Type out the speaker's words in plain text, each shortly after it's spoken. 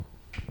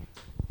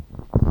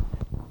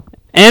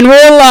And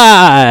we're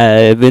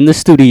live in the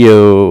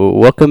studio.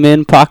 Welcome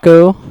in,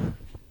 Paco.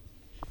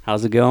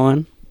 How's it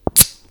going?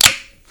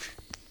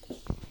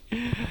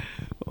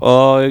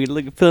 Oh, you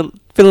feeling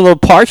a little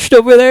parched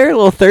over there? A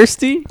little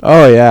thirsty?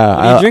 Oh yeah.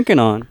 What are you drinking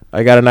on?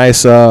 I got a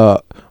nice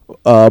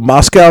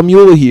Moscow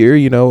Mule here.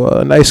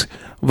 A nice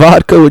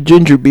vodka with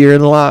ginger beer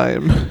and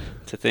lime.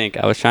 To think,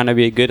 I was trying to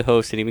be a good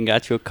host and even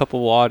got you a cup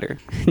of water.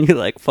 You're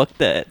like, fuck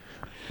that.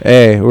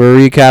 Hey, we're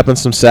recapping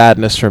some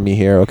sadness from me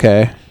here.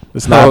 Okay,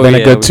 it's not been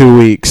a good 2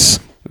 weeks.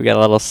 We got a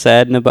little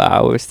sad nib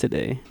hours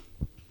today.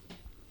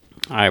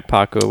 All right,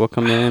 Paco,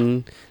 welcome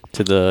in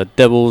to the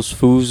Devil's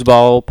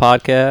Foosball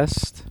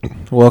podcast.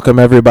 Welcome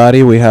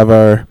everybody. We have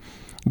our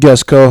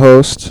guest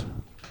co-host,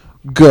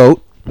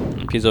 Goat.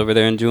 He's over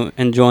there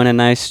enjoying a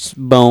nice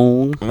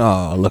bone.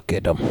 Oh, look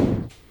at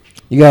him.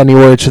 You got any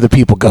words for the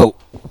people, Goat?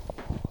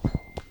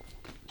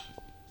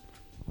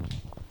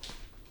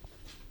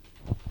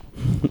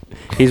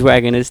 He's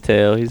wagging his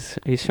tail. He's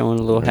showing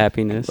a little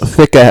happiness. A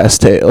thick ass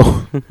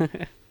tail.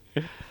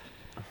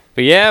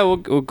 But yeah, we'll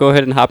go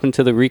ahead and hop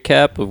into the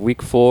recap of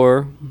Week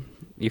 4.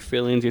 Your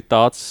feelings, your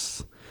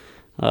thoughts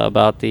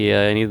about the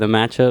any of the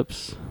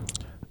matchups.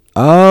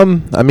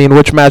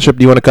 Which matchup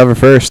do you want to cover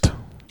first?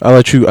 I'll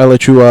let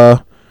you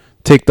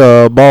take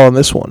the ball on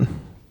this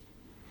one.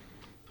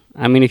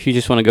 I mean, if you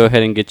just want to go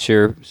ahead and get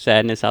your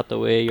sadness out the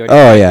way, you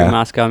already your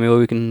Moscow Mule,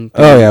 we can.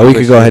 We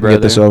could go ahead and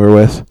get this over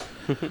with.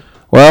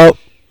 Well,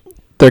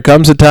 there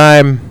comes a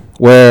time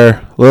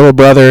where little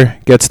brother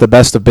gets the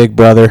best of big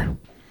brother.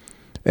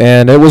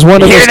 And it was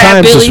one of those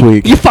times Billy? this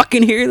week. You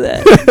fucking hear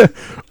that?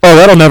 Oh,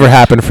 that'll never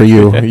happen for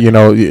you.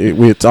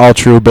 It's all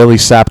true. Billy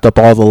sapped up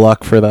all the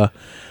luck for the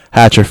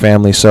Hatcher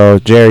family. So,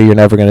 Jerry, you're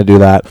never going to do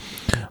that.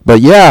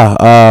 But,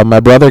 yeah, my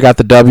brother got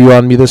the W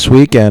on me this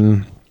week,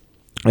 and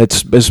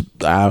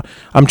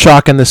I'm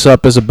chalking this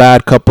up as a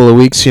bad couple of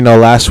weeks.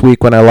 Last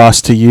week when I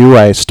lost to you,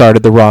 I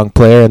started the wrong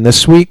player. And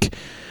this week,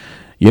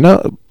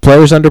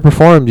 players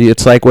underperformed.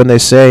 It's like when they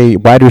say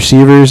wide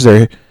receivers,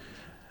 they're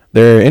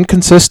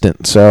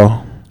inconsistent,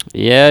 so...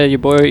 Yeah, your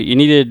boy, you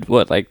needed,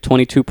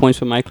 22 points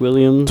from Mike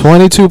Williams?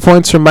 22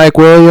 points from Mike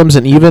Williams,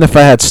 and even if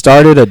I had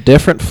started a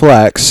different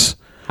flex...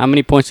 How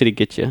many points did he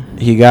get you?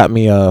 He got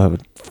me a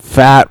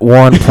fat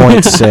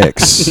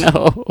 1.6.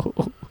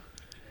 No.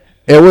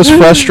 It was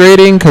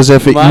frustrating, because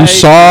if you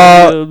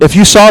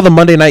saw the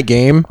Monday night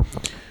game,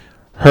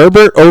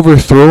 Herbert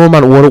overthrew him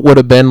on what would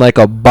have been like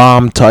a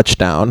bomb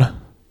touchdown.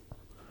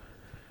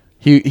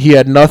 He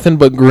had nothing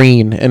but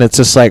green, and it's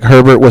just like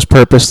Herbert was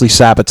purposely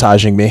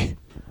sabotaging me.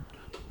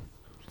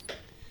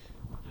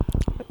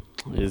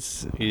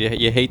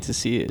 You hate to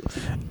see it.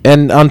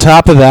 And on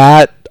top of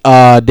that,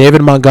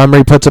 David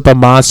Montgomery puts up a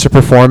monster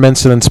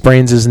performance and then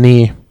sprains his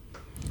knee.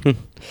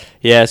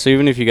 Yeah, so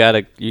even if you got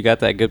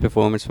that good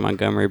performance from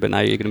Montgomery, but now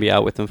you're going to be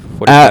out with him for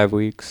 45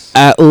 weeks.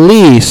 At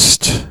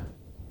least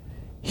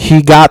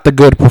he got the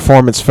good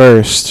performance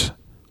first,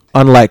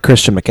 unlike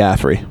Christian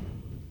McCaffrey.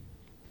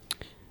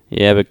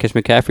 Yeah, but Chris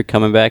McCaffrey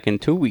coming back in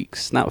 2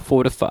 weeks, not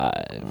 4 to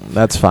 5.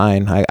 That's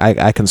fine.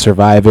 I can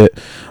survive it.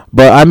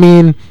 But,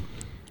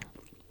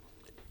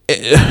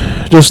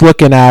 just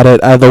looking at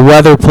it, the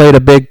weather played a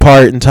big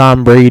part in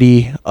Tom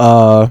Brady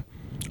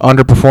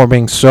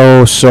underperforming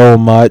so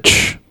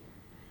much.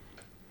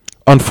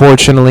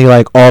 Unfortunately,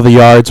 all the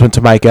yards went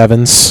to Mike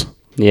Evans.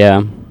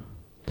 Yeah.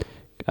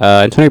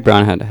 Antonio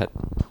Brown had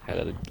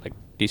a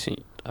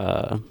decent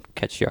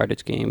catch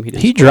yardage game.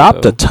 He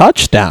dropped a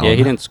touchdown. Yeah,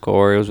 he didn't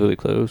score. It was really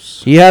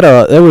close.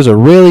 It was a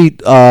really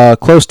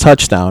close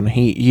touchdown.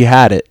 He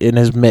had it in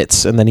his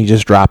mitts, and then he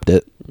just dropped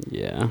it.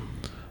 Yeah.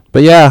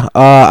 But yeah,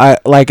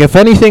 if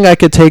anything I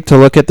could take to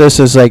look at this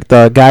is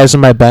the guys on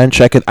my bench.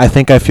 I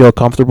think I feel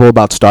comfortable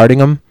about starting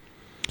them,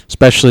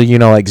 especially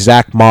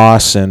Zach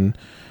Moss and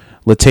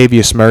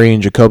Latavius Murray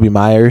and Jacoby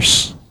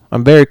Myers.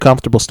 I'm very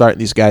comfortable starting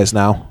these guys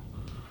now.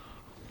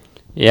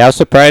 Yeah, I was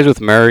surprised with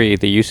Murray,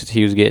 the usage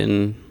he was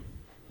getting.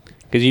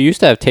 Because you used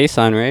to have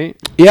Taysom, right?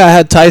 Yeah, I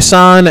had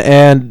Tyson,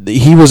 and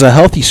he was a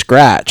healthy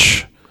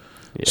scratch.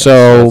 Yeah,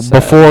 so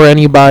before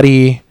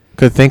anybody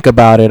could think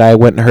about it, I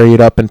went and hurried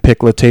up and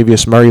picked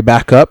Latavius Murray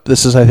back up.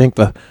 This is, I think,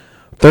 the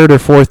third or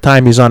fourth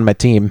time he's on my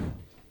team.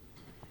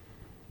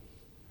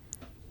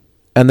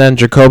 And then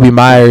Jacoby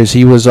Myers,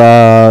 he was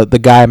the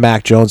guy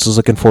Mac Jones was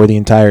looking for the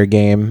entire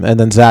game. And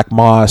then Zach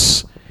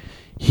Moss,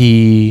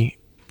 he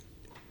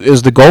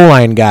is the goal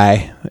line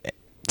guy.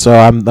 So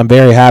I'm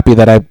very happy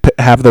that I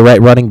have the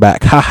right running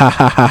back. Ha ha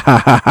ha ha ha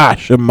ha ha.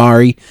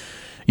 Shamari,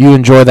 you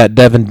enjoy that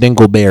Devin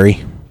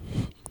Dingleberry.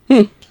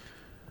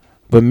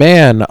 But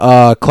man,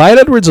 Clyde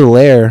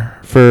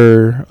Edwards-Helaire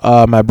for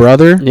my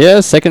brother.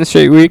 Yeah, second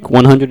straight week,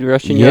 100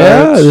 rushing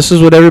yards. Yeah, this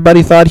is what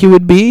everybody thought he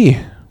would be.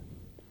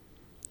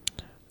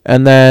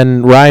 And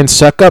then Ryan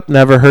Suckup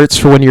never hurts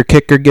for when your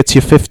kicker gets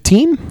you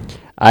 15.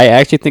 I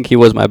actually think he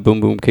was my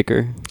boom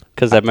kicker.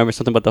 Because I remember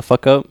something about the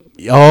fuck up.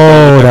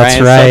 Oh, that's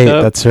right.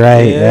 That's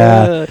right.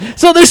 Yeah.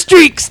 So the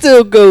streak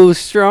still goes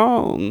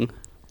strong.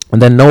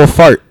 And then Noah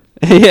Fart.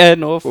 Yeah,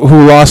 Noah Fart.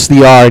 Who lost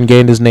the R and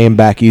gained his name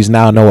back. He's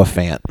now Noah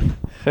Fant.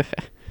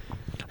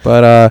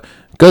 But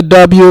Good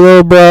W,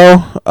 little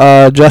bro.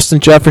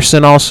 Justin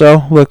Jefferson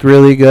also looked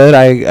really good.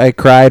 I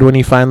cried when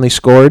he finally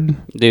scored.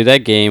 Dude, that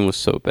game was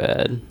so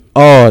bad.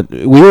 Oh,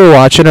 we were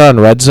watching it on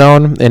Red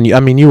Zone, and I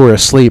mean, you were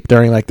asleep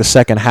during like the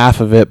second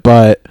half of it,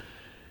 but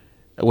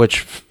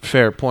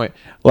fair point.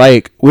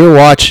 Like we were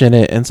watching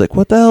it, and it's like,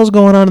 what the hell's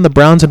going on in the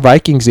Browns and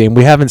Vikings game?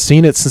 We haven't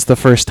seen it since the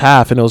first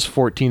half, and it was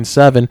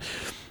 14-7.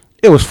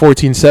 It was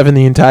 14-7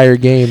 the entire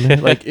game.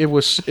 Like it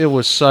was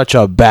such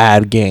a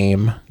bad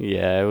game.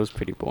 Yeah, it was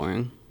pretty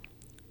boring.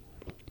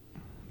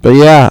 But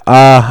yeah,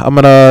 I'm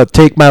gonna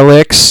take my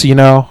licks.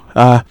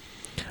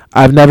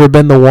 I've never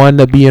been the one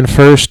to be in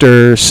first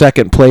or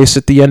second place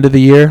at the end of the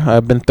year.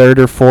 I've been third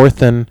or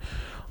fourth and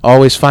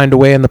always find a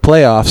way in the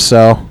playoffs.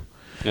 So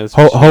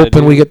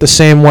hoping we get the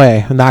same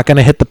way. I'm not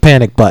gonna hit the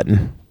panic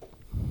button.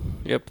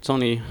 Yep, it's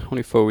only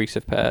 4 weeks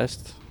have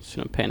passed.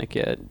 Shouldn't panic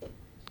yet.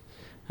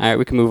 All right,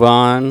 we can move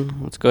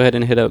on. Let's go ahead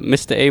and hit up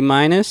Mr. A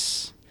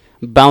minus,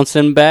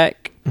 bouncing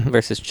back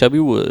versus Chubby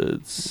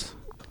Woods.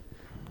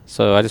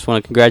 So I just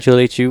want to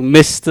congratulate you,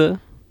 Mr.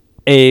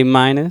 A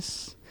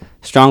minus.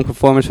 Strong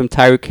performance from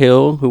Tyreek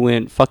Hill, who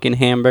went fucking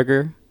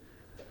hamburger.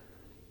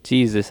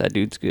 Jesus, that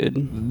dude's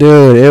good.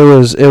 Dude,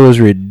 it was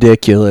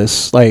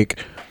ridiculous. Like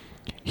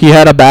he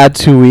had a bad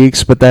 2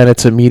 weeks, but then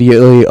it's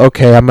immediately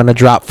okay. I'm gonna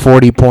drop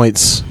 40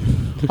 points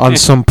on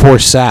some poor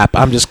sap.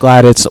 I'm just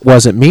glad it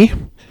wasn't me.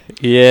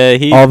 Yeah,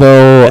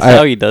 that's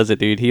how he does it,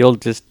 dude. He'll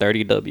just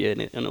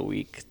 30W in a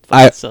week.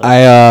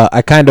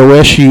 I kind of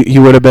wish he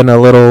would have been a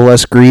little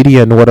less greedy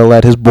and would have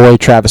let his boy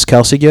Travis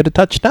Kelce get a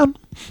touchdown.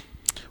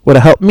 Would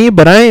have helped me,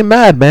 but I ain't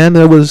mad, man.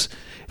 It's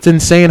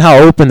insane how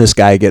open this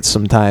guy gets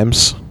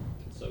sometimes.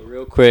 So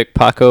real quick,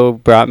 Paco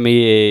brought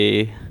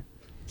me a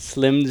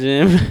Slim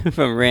Jim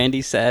from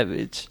Randy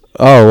Savage.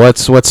 Oh,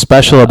 what's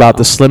special about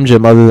the Slim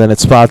Jim other than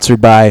it's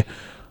sponsored by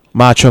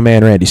Macho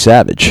Man Randy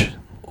Savage?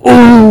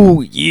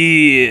 Oh,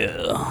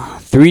 yeah.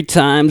 3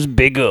 times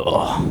bigger.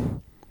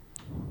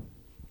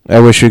 I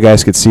wish you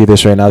guys could see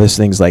this right now. This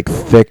thing's like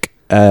thick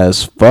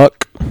as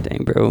fuck.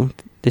 Dang, bro.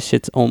 This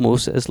shit's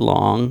almost as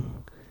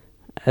long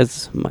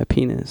as my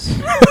penis.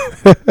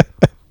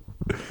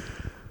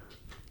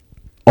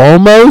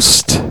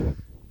 Almost?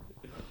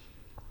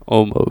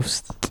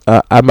 Almost.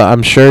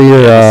 I'm sure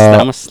you're...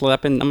 I'm a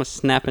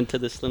snap into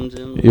the Slim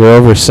Jim.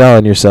 You're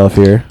overselling yourself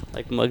here.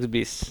 Like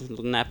Mugsby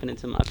snapping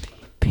into my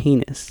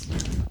penis.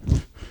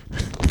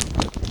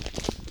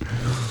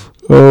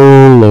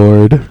 Oh,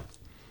 Lord.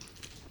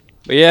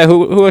 But yeah,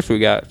 who else we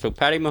got? So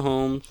Patty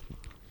Mahomes,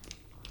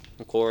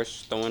 of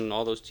course, throwing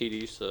all those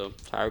TDs. So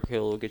Tyreek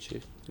Hill will get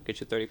you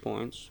 30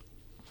 points.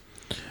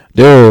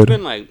 Dude,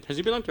 has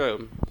he been like a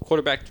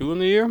quarterback 2 in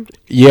the year?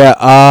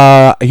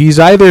 Yeah, he's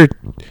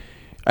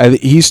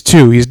he's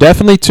 2. He's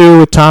definitely 2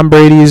 with Tom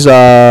Brady's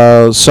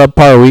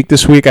subpar week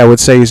this week. I would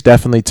say he's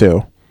definitely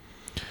 2.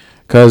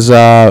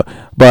 But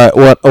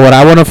what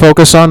I want to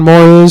focus on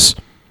more is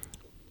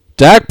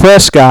Dak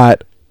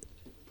Prescott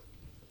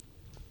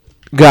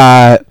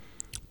got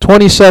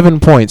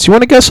 27 points. You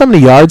want to guess how many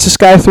yards this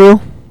guy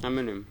threw? How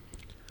many?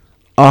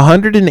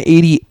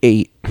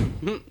 188.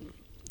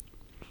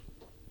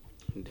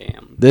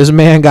 Damn. This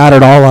man got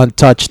it all on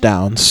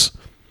touchdowns.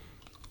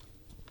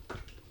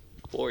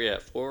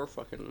 4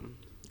 fucking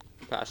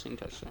passing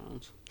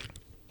touchdowns.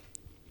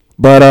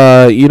 But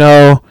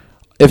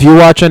if you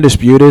watch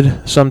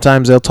Undisputed,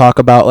 sometimes they'll talk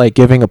about like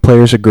giving a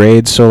players a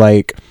grade. So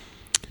like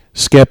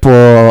Skip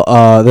will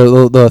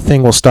the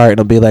thing will start and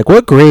it'll be like,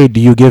 what grade do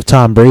you give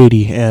Tom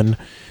Brady? And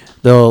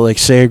they'll like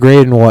say a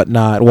grade and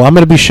whatnot. Well, I'm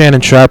gonna be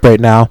Shannon Sharp right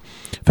now.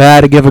 If I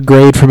had to give a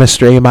grade for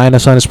Mr. A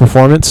minus on his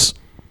performance,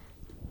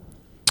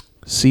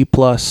 C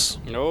plus.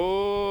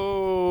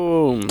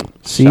 No.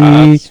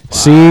 C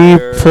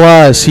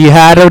plus. He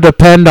had to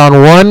depend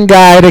on one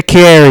guy to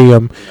carry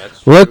him.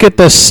 Look at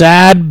the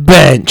sad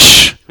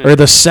bench or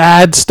the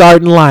sad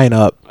starting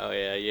lineup. Oh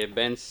yeah, you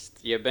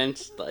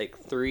benched like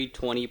 3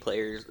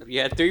 players. You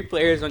had 3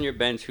 players on your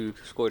bench who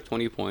scored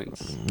 20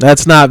 points.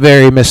 That's not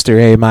very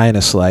Mr. A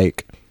minus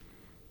like.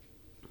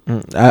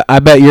 I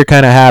bet you're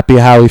kind of happy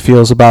how he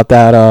feels about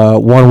that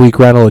 1 week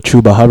rental of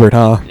Chuba Hubbard,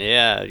 huh?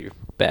 Yeah, you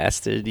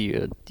bastard.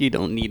 You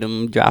don't need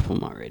him. Drop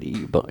him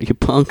already. You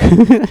punk.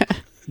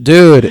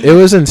 Dude, it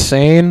was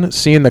insane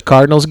seeing the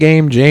Cardinals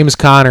game. James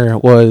Conner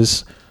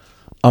was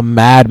a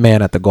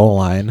madman at the goal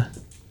line.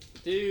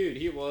 Dude,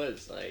 he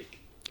was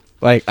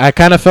like I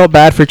kind of felt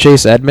bad for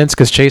Chase Edmonds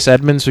because Chase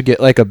Edmonds would get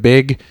like a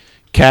big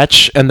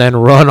catch and then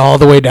run all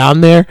the way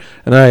down there,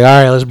 and they're like,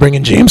 all right, let's bring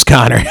in James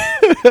Conner.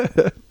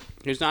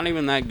 He's not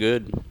even that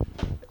good.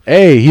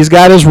 Hey, he's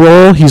got his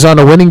role. He's on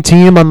a winning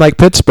team, unlike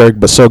Pittsburgh,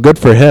 but so good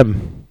for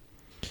him.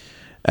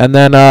 And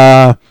then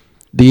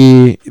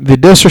the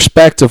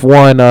disrespect of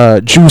one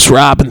Juice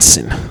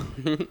Robinson.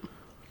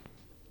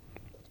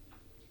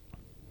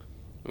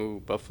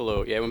 Ooh,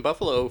 Buffalo. Yeah, when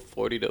Buffalo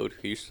 40-0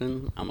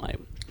 Houston, I'm like,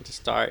 to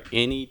start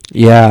any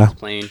defense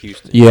playing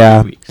Houston.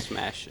 Yeah.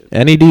 Smash it.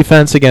 Any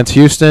defense against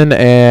Houston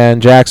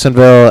and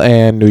Jacksonville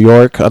and New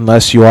York,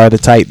 unless you are the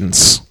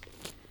Titans.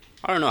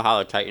 I don't know how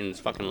the Titans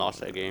fucking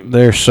lost that game.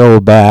 They're so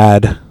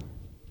bad.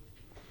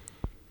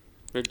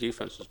 Their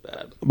defense is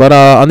bad. But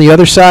on the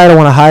other side, I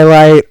want to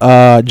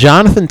highlight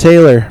Jonathan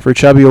Taylor for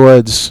Chubby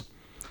Woods.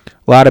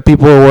 A lot of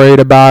people were worried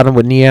about him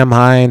with Nyheim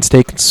Hines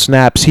taking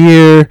snaps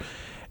here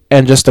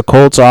and just the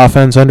Colts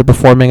offense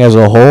underperforming as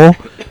a whole.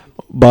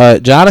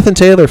 But Jonathan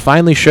Taylor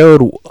finally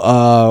showed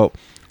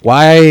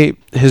why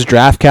his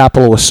draft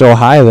capital was so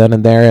high then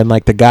and there and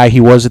like the guy he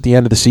was at the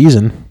end of the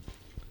season.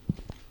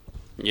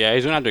 Yeah,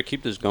 he's going to have to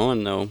keep this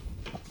going, though.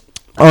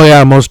 Oh,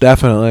 yeah, most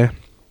definitely.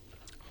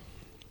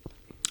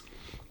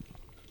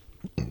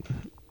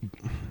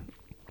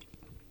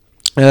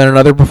 And then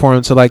another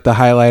performance I'd like to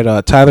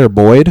highlight, Tyler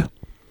Boyd.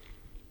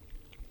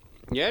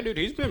 Yeah, dude,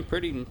 he's been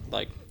pretty,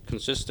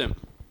 consistent.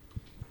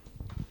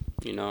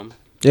 You know?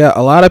 Yeah,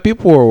 a lot of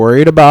people were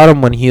worried about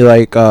him when he,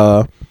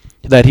 that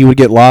he would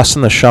get lost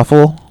in the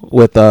shuffle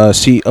with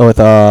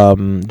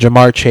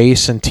Jamar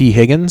Chase and T.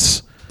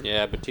 Higgins.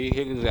 Yeah, but T.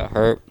 Higgins got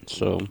hurt,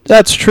 so...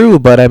 That's true,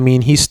 but, I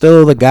mean, he's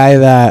still the guy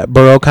that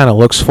Burrow kind of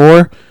looks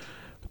for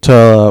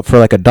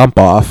a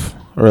dump-off,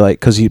 or,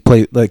 because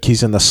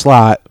he's in the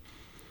slot.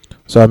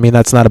 So, I mean,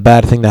 that's not a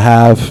bad thing to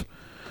have.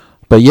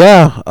 But,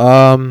 yeah,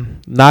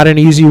 not an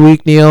easy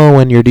week, Neil,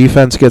 when your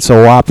defense gets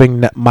a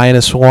whopping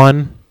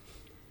 -1.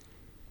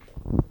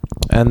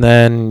 And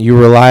then you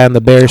rely on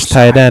the Bears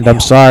tight end. Neil. I'm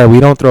sorry, we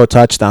don't throw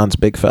touchdowns,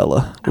 big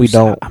fella. We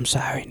don't. I'm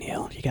sorry,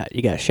 Neil.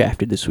 You got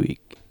shafted this week.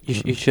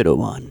 You should have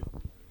won.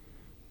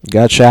 You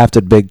got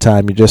shafted big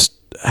time. You just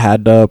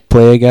had to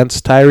play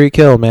against Tyreek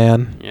Hill,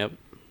 man. Yep.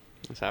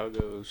 That's how it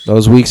goes.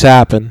 Those weeks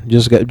happen.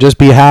 Just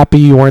be happy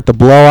you weren't the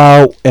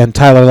blowout and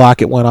Tyler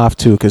Lockett went off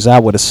too, because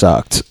that would have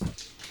sucked.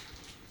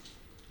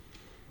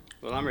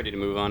 Well, I'm ready to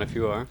move on if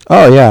you are.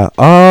 Oh yeah.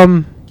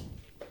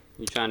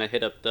 You trying to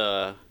hit up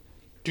the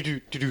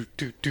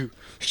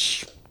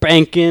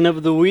spanking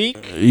of the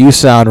week? You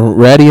sound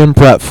ready and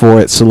prepped for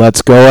it, so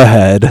let's go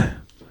ahead.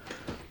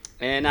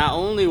 And not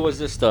only was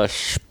this the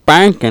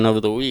spanking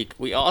of the week,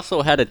 we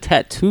also had a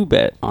tattoo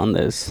bet on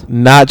this.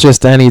 Not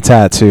just any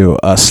tattoo,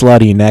 a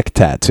slutty neck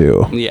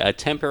tattoo. Yeah, a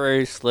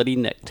temporary slutty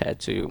neck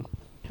tattoo.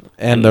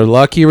 And the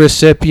lucky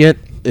recipient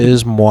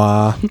is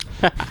moi.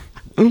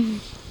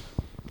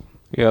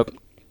 Yep.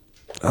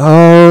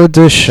 Oh,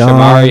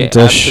 Deshaun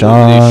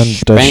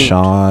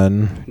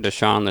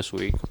this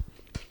week.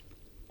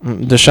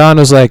 Deshaun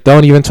was like,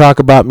 don't even talk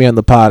about me on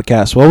the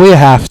podcast. Well, we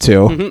have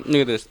to. Look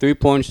at this. 3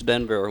 points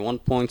Denver, 1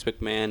 point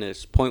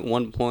McManus,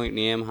 0.1 point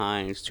Nyheim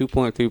Hines,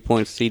 2.3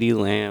 points CD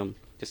Lamb.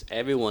 Just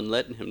everyone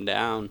letting him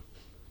down.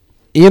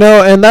 You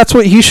know, and that's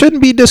what he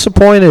shouldn't be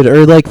disappointed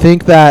or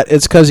think that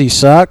it's because he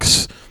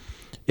sucks.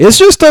 It's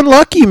just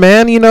unlucky,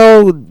 man. You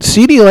know,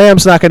 CD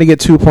Lamb's not going to get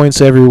 2 points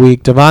every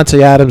week.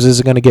 Devontae Adams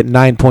isn't going to get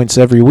 9 points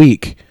every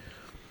week.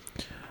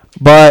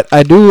 But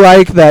I do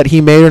like that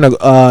he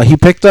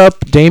picked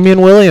up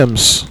Damian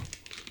Williams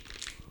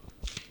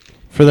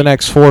for the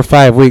next 4 or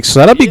 5 weeks. So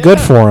that'll be good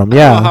for him.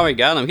 Yeah. I don't know how he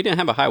got him. He didn't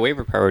have a high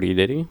waiver priority,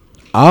 did he?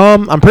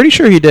 I'm pretty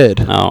sure he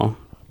did. Oh.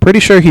 Pretty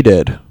sure he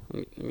did.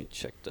 Let me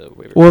check the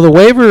waiver. Well,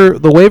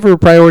 the waiver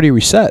priority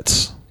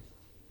resets.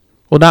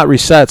 Well, not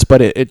resets,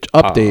 but it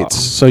updates,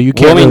 so you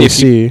can't really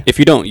see. If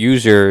you don't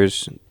use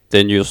yours,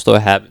 then you'll still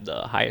have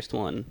the highest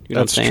one. You know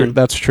what I'm saying?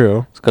 That's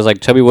true. Because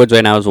Chubby Woods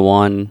right now is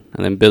 1,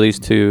 and then Billy's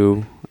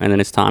 2, and then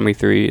it's Tommy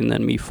 3, and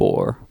then me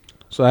 4.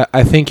 So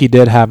I think he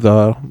did have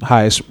the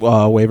highest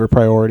waiver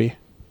priority,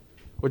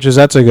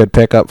 that's a good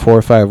pickup 4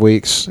 or 5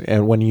 weeks,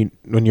 and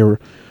when your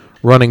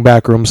running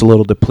back room's a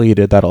little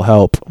depleted, that'll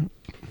help.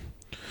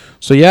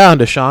 So yeah, on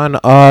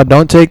Deshaun,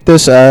 don't take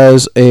this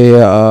as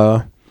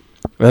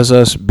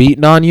us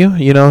beating on you.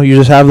 You know, you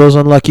just have those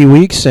unlucky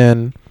weeks,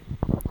 and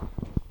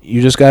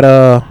you just got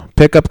to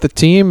pick up the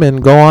team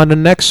and go on to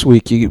next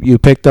week. You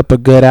picked up a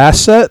good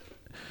asset,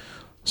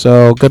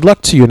 so good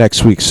luck to you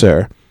next week,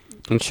 sir.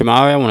 And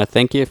Shamari, I want to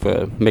thank you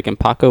for making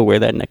Paco wear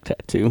that neck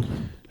tattoo.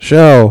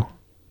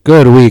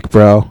 Good week,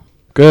 bro.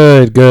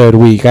 Good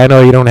week. I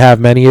know you don't have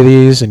many of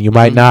these, and you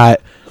might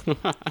not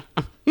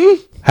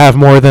have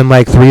more than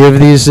 3 of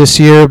these this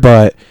year,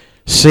 but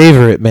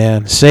savor it,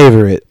 man.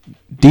 Savor it.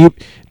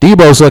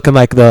 Debo's looking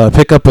like the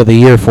pickup of the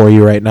year for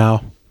you right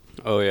now.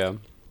 Oh, yeah.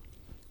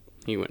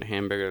 He went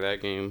hamburger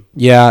that game.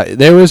 Yeah,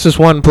 there was this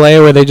one play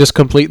where they just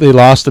completely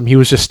lost him. He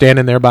was just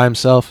standing there by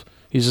himself.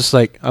 He's just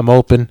like, I'm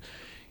open.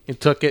 He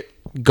took it.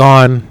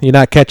 Gone. You're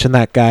not catching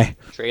that guy.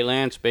 Trey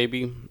Lance,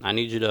 baby. I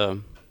need you to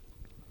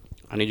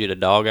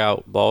dog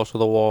out balls to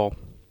the wall.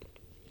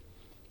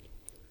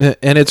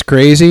 And it's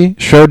crazy.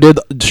 Show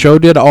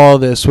did all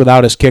this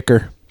without his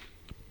kicker.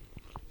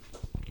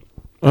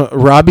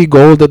 Robbie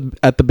Gould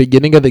at the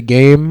beginning of the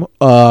game,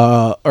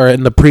 or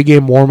in the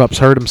pregame warm-ups,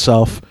 hurt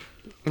himself.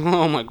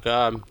 Oh my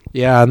God!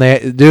 Yeah, and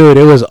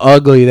it was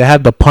ugly. They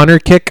had the punter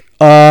kick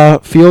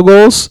field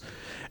goals,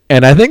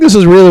 and I think this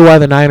is really why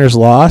the Niners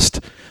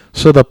lost.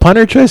 So the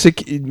punter tries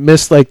to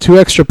miss 2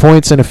 extra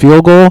points in a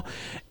field goal,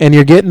 and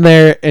you're getting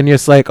there, and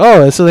it's like,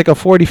 oh, this is a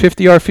 40,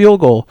 50-yard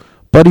field goal,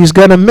 but he's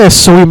gonna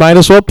miss, so we might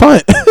as well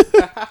punt.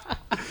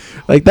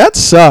 That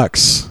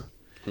sucks.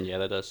 Yeah,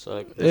 that does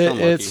suck.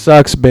 It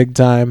sucks big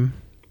time.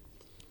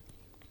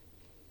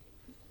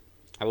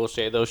 I will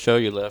say, though, show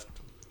you left.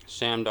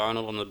 Sam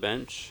Darnold on the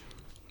bench,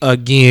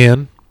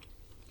 Again.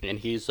 and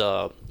he's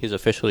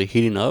officially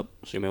heating up.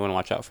 So you may want to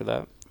watch out for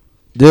that.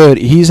 Dude,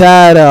 he's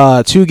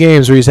had 2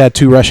 games where he's had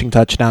 2 rushing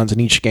touchdowns in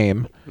each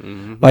game.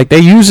 Mm-hmm. Like, they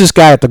use this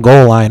guy at the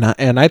goal line.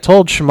 And I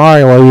told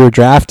Shamari while we were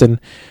drafting,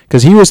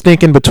 because he was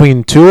thinking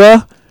between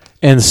Tua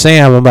and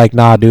Sam. I'm like,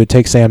 nah, dude,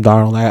 take Sam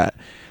Darnold.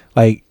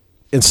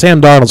 And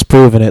Sam Darnold's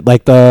proven it.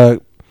 Like,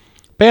 the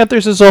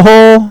Panthers as a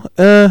whole,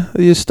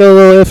 you're still a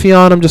little iffy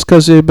on them just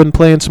because they've been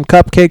playing some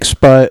cupcakes.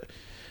 But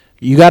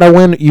you got to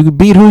win. You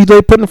beat who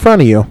they put in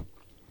front of you.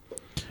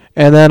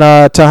 And then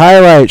to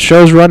highlight,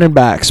 shows running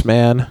backs,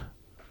 man.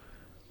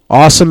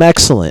 Awesome,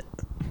 excellent.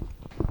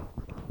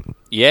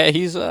 Yeah,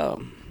 he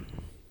looks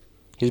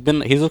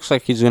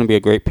like he's gonna be a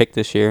great pick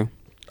this year.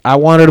 I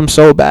wanted him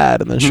so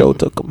bad, and then Show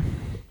took him.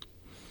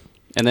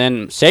 And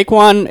then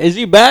Saquon, is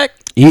he back?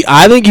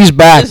 I think he's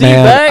back,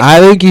 man. Back? I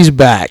think he's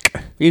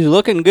back. He's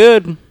looking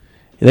good.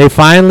 They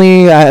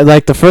finally,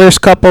 like the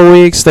first couple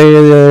weeks,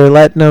 they're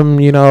letting him,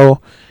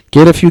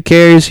 get a few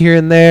carries here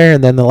and there,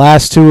 and then the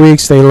last 2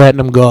 weeks, they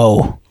letting him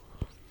go.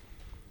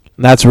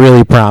 And that's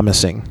really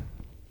promising.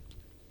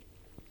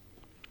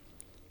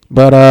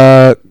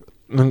 But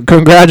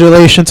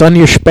congratulations on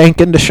your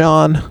spanking,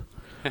 Deshaun.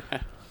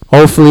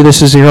 Hopefully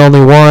this is your only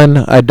one.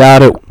 I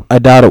doubt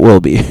it will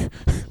be.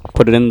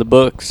 Put it in the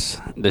books.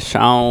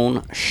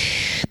 Deshaun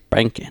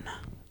spanking.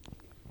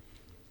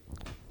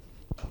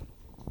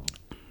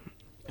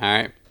 All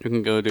right, we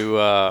can go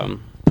to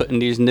putting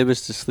these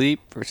nibbers to sleep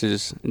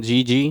versus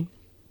GG.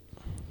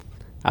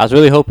 I was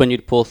really hoping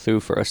you'd pull through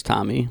for us,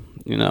 Tommy.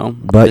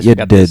 But you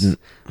didn't.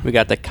 We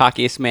got the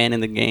cockiest man in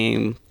the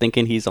game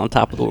thinking he's on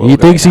top of the world. He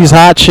thinks he's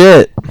hot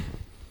shit.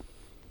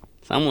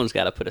 Someone's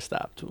got to put a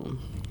stop to him.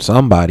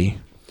 Somebody.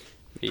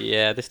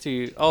 Yeah, this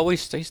dude. Oh, he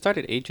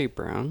started AJ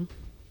Brown.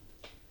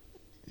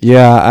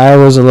 Yeah, I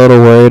was a little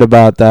worried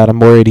about that. I'm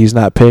worried he's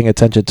not paying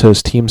attention to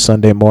his team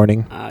Sunday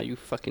morning. You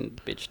fucking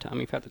bitch,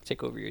 Tommy. You have to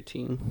take over your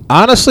team.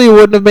 Honestly, it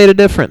wouldn't have made a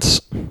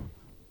difference.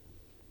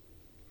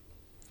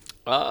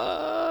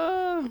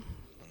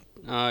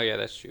 Oh, yeah,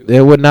 that's true.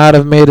 It would not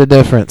have made a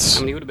difference. I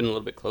mean, he would have been a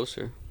little bit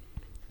closer.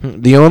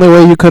 The only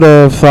way you could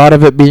have thought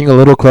of it being a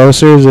little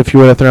closer is if you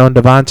would have thrown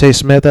Devontae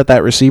Smith at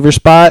that receiver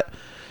spot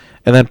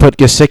and then put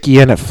Gesicki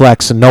in at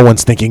flex, and no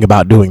one's thinking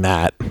about doing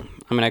that.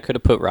 I mean, I could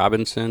have put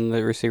Robinson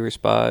the receiver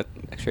spot,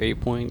 extra 8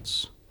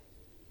 points.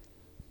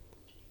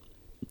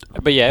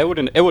 But yeah, it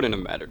wouldn't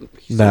have mattered.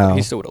 He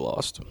still would have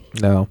lost.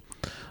 No.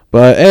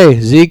 But hey,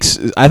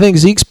 I think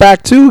Zeke's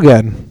back too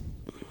again.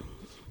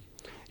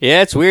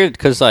 Yeah, it's weird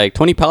because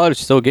Tony Pollard's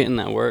still getting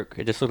that work.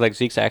 It just looked like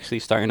Zeke's actually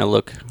starting to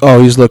look.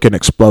 Oh, he's looking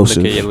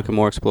explosive. Looking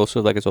more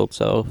explosive, like his old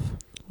self.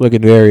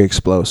 Looking very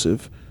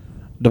explosive.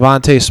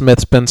 Devontae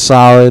Smith's been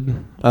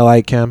solid. I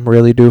like him.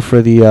 Really do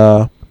for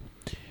the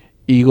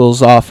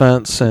Eagles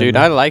offense. Dude,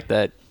 I like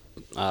that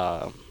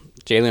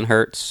Jalen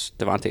Hurts,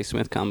 Devontae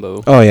Smith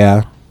combo. Oh,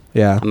 yeah.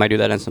 Yeah. I might do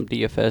that on some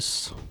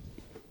DFS.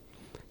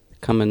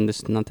 Coming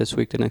not this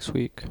week, the next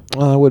week.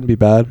 Well, it wouldn't be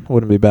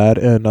bad.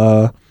 And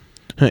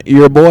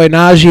your boy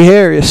Najee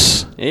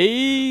Harris.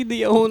 Hey,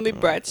 the only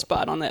bright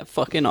spot on that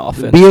fucking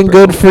offense. Being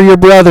good for your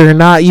brother,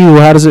 not you.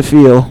 How does it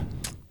feel?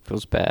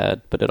 Feels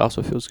bad, but it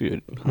also feels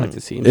good. I like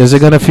to see him. Is it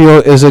gonna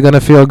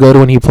feel good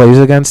when he plays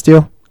against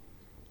you?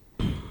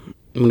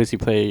 When does he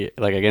play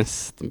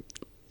against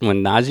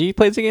when Najee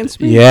plays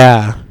against me?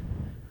 Yeah.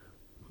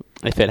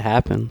 If it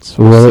happens.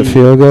 Will it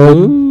feel good?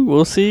 Ooh,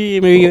 we'll see.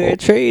 Maybe you get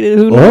traded.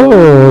 Who knows?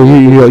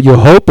 Oh, you're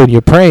hoping,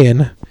 you're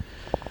praying.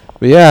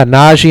 But yeah,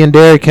 Najee and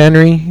Derrick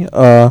Henry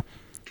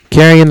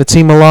carrying the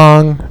team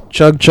along,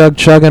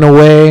 chugging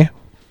away.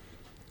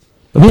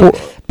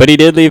 But he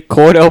did leave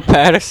Cordell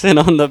Patterson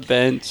on the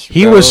bench.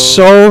 He was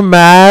so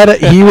mad.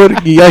 He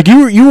would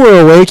you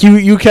were awake.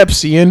 You kept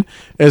seeing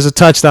as a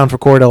touchdown for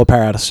Cordell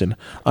Patterson,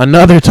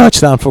 another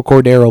touchdown for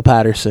Cordero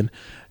Patterson,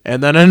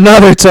 and then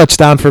another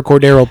touchdown for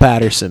Cordero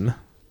Patterson.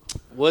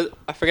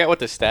 I forgot what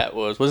the stat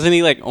was. Wasn't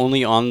he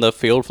only on the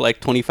field for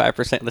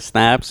 25% of the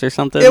snaps or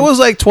something? It was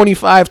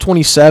 25,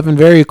 27,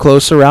 very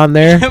close around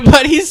there.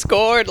 But he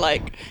scored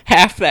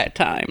half that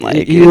time.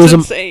 He was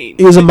insane.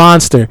 He was a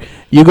monster.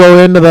 You go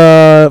into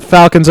the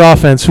Falcons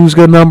offense. Who's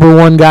the number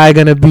one guy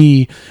going to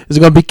be? Is it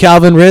going to be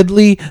Calvin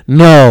Ridley?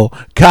 No.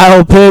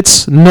 Kyle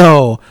Pitts?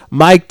 No.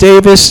 Mike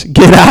Davis?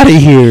 Get out of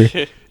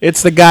here.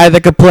 It's the guy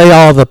that could play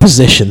all the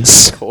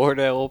positions.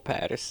 Cordell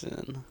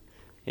Patterson.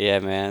 Yeah,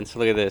 man. So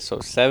look at this. So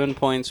 7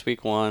 points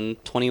week 1,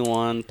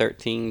 21,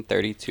 13,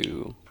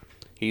 32.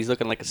 He's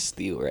looking like a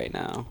steal right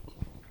now.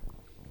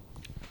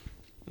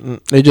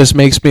 It just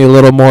makes me a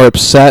little more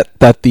upset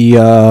that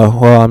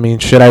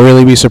should I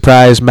really be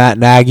surprised Matt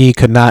Nagy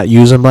could not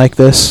use him like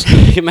this?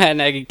 Matt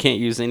Nagy can't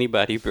use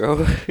anybody,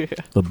 bro.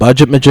 The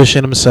budget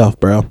magician himself,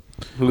 bro.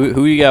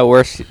 Who you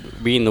got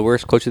being the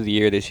worst coach of the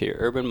year this year?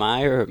 Urban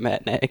Meyer or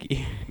Matt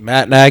Nagy?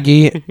 Matt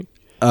Nagy.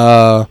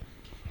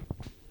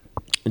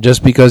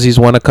 Just because he's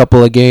won a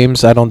couple of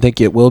games, I don't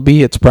think it will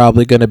be. It's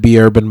probably going to be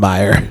Urban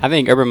Meyer. I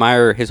think Urban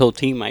Meyer, his whole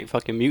team might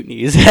fucking mutiny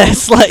his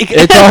ass. Like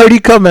it's already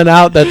coming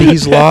out that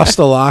he's lost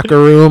the locker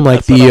room.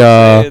 Like the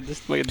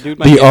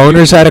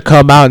owners had to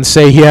come out and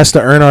say he has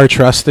to earn our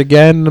trust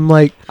again. I'm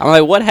like,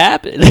 what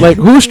happened? Like,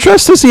 whose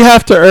trust does he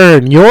have to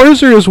earn?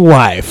 Yours or his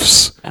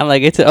wife's? I'm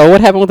like, what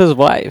happened with his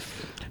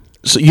wife?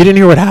 So you didn't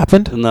hear what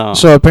happened? No.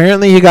 So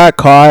apparently he got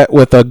caught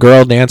with a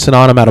girl dancing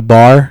on him at a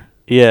bar.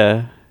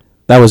 Yeah.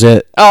 That was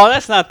it. Oh,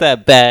 that's not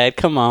that bad.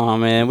 Come on,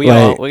 man. We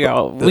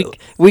all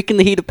weak in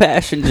the heat of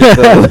passion.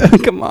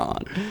 Come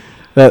on.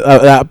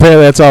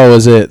 Apparently that's all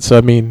was it. So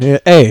I mean,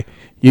 hey,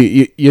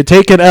 you're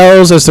taking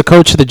L's as the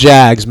coach of the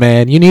Jags,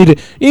 man. You need a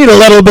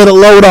little bit of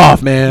load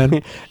off,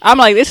 man. I'm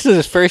like, this is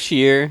his first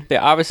year.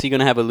 They're obviously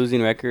gonna have a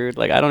losing record.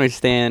 Like, I don't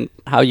understand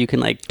how you can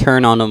like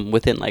turn on them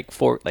within like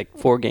four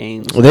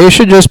games. They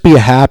should just be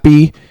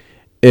happy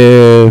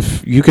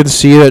if you can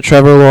see that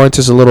Trevor Lawrence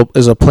is a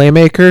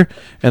playmaker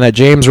and that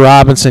James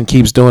Robinson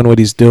keeps doing what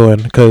he's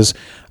doing, because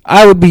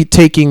I would be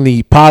taking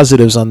the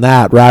positives on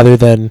that rather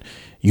than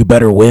you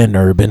better win,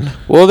 Urban.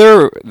 Well,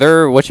 they're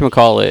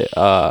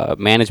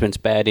management's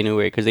bad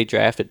anyway because they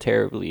drafted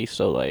terribly.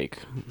 So like,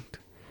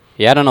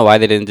 yeah, I don't know why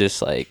they didn't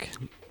just like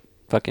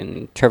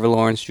fucking Trevor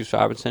Lawrence, Juice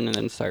Robinson, and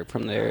then start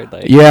from there.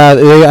 Like,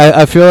 yeah,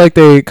 I feel like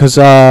because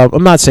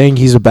I'm not saying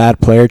he's a bad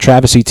player.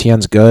 Travis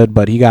Etienne's good,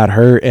 but he got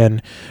hurt,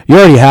 and you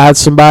already had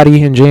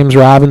somebody in James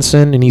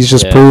Robinson, and he's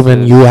just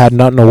proven you had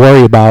nothing to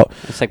worry about.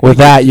 Like, with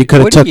that, you could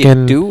have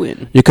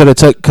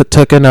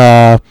taken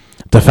a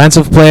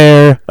defensive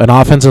player, an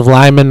offensive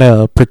lineman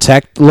to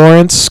protect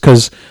Lawrence,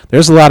 because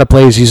there's a lot of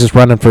plays he's just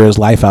running for his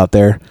life out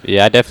there.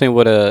 Yeah, I definitely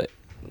would have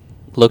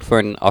look for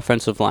an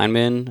offensive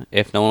lineman.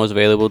 If no one was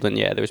available, then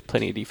yeah, there's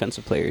plenty of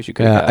defensive players you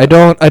could. Yeah, I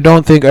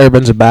don't think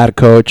Urban's a bad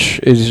coach.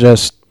 It's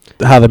just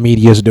how the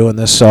media is doing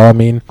this. So I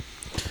mean,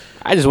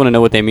 I just want to know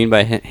what they mean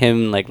by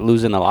him like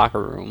losing the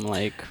locker room.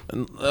 Like,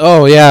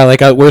 oh yeah, like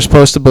we're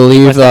supposed to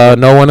believe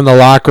no one in the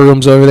locker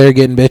room's over there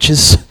getting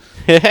bitches.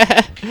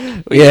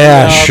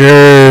 Yeah,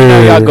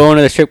 sure. Y'all going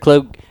to the strip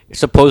club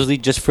supposedly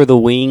just for the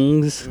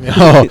wings.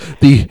 Oh,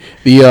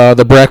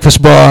 the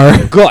breakfast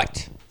bar. God.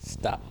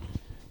 Stop.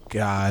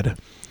 God.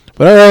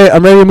 But all right,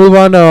 I'm ready to move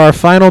on to our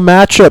final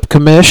matchup,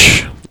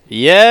 Kamish.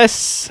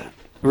 Yes.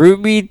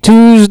 Ruby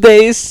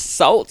Tuesday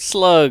Salt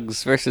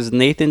Slugs versus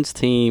Nathan's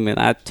team, and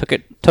I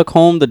took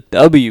home the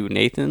W.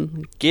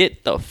 Nathan,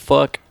 get the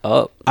fuck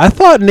up. I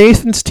thought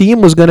Nathan's team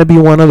was going to be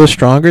one of the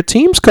stronger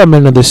teams coming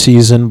into the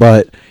season,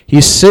 but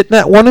he's sitting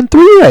at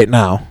 1-3 right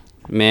now.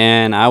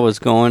 Man, I was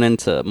going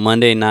into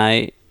Monday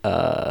night,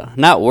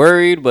 not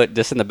worried, but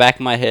just in the back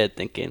of my head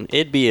thinking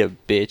it'd be a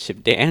bitch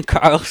if Dan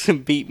Carlson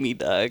beat me,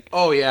 Doug.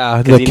 Oh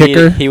yeah, the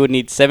kicker. He would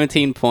need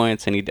 17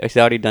 points, and he's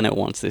already done it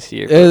once this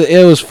year.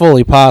 It was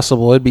fully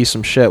possible. It'd be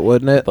some shit,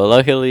 wouldn't it? But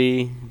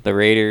luckily, the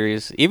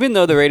Raiders, even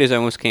though the Raiders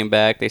almost came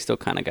back, they still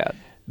kind of got.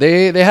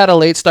 They had a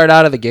late start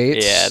out of the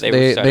gates. Yeah,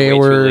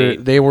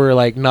 they were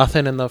like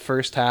nothing in the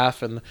first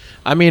half, and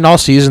I mean all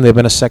season they've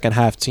been a second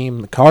half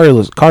team. The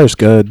car's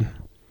good,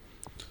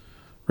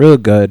 real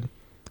good.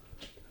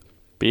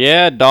 But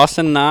yeah,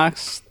 Dawson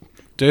Knox,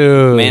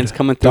 dude, man's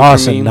coming through.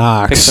 Dawson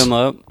Knox picked him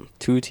up,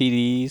 2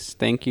 TDs.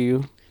 Thank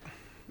you.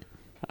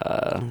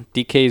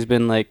 DK's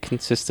been like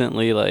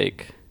consistently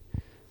like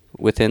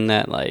within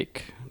that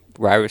like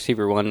wide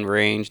receiver 1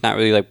 range, not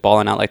really like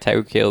balling out like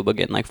Tyreek Hill, but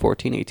getting like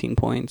 14, 18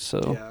 points.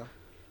 So yeah.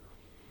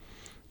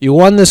 You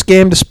won this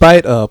game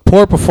despite a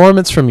poor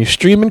performance from your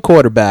streaming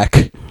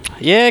quarterback.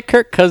 Yeah,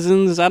 Kirk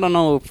Cousins. I don't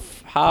know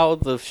how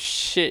the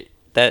shit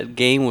that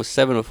game was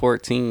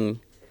 7-14.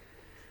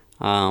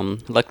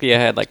 Luckily I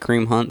had like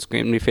Kareem Hunt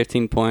screamed me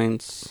 15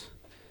 points.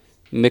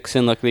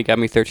 Mixon luckily got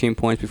me 13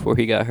 points before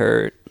he got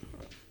hurt.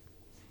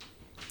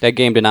 That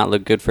game did not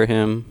look good for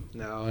him.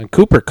 No, and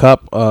Cooper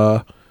Kupp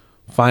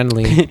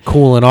finally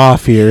cooling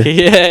off here.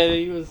 Yeah,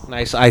 he was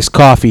nice iced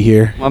coffee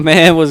here. My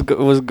man was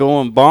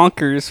going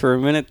bonkers for a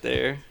minute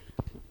there.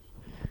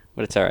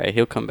 But it's all right.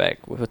 He'll come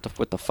back with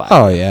the fire.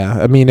 Oh yeah.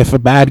 I mean, if a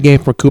bad game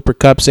for Cooper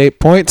Kupp's 8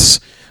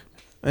 points,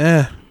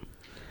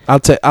 I'll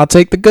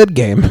take the good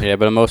game. Yeah,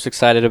 but I'm most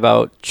excited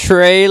about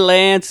Trey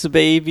Lance,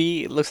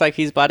 baby. It looks like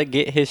he's about to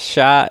get his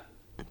shot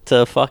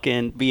to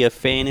fucking be a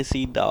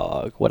fantasy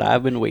dog. What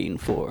I've been waiting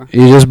for.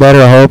 You just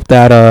better hope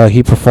that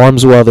he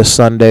performs well this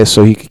Sunday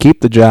so he can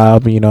keep the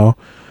job. You know,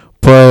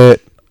 put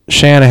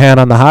Shanahan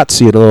on the hot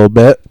seat a little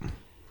bit.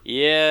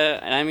 Yeah,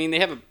 and I mean they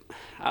have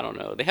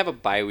a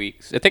bye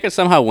week. If they could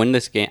somehow win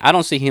this game, I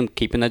don't see him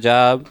keeping the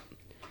job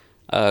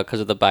because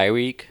of the bye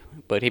week.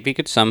 But if he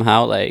could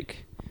somehow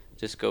like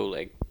just go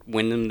like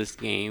win them this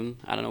game,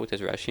 I don't know, with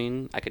his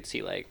rushing, I could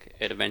see like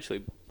it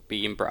eventually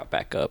being brought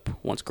back up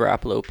once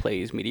Garoppolo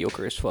plays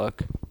mediocre as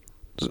fuck.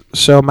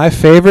 So my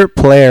favorite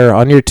player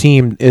on your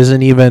team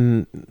didn't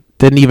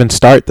even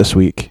start this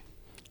week.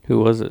 Who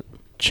was it?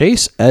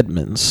 Chase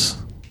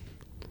Edmonds.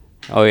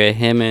 Oh yeah,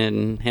 him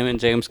and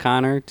James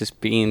Conner just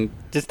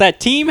that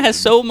team has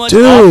so much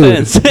Dude,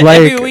 offense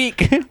like- every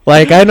week.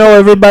 Like, I know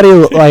everybody,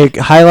 like,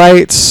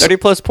 highlights.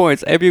 30+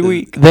 points every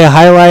week. They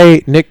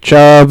highlight Nick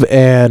Chubb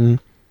and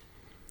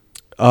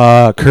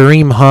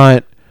Kareem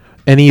Hunt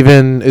and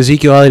even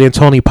Ezekiel Elliott and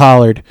Tony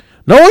Pollard.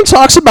 No one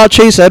talks about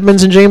Chase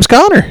Edmonds and James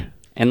Conner.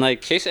 And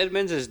like Chase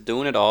Edmonds is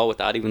doing it all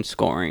without even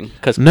scoring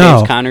because No,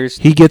 James Conner's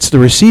he gets the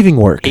receiving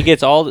work. he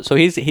gets all so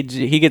he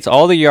gets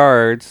all the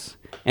yards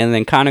and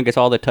then Conner gets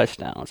all the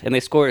touchdowns and they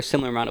score a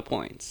similar amount of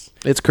points.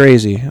 It's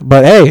crazy,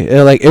 but hey,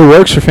 it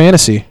works for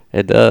fantasy.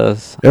 It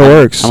does. It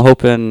works.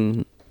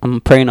 I'm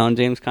praying on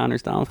James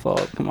Conner's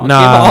downfall. Come on,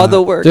 Nah, give all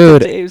the work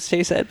dude. to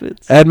Chase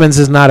Edmonds. Edmonds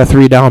is not a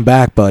 3-down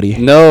back, buddy.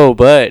 No,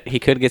 but he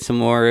could get some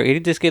more.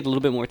 He'd just get a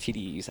little bit more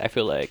TDs. I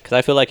feel like because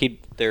I feel like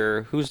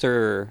who's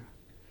their.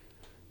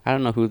 I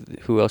don't know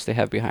who else they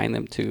have behind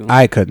them too.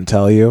 I couldn't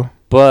tell you.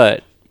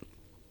 But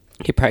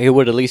he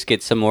would at least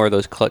get some more of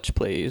those clutch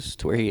plays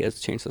to where he has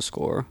a chance to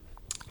score.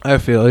 I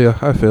feel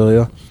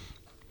you.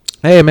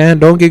 Hey, man,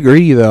 don't get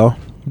greedy, though.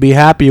 Be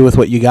happy with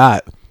what you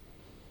got.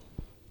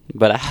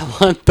 But I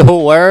want the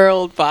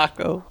world,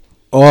 Paco.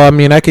 Well, I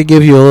mean, I could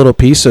give you a little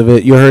piece of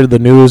it. You heard the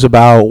news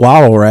about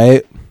Waddle,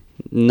 right?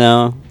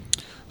 No.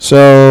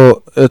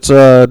 So it's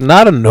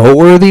not a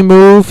noteworthy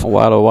move,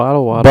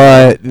 Waddle.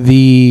 but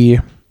the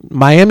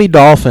Miami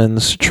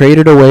Dolphins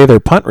traded away their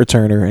punt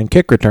returner and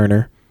kick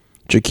returner,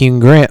 Jakeem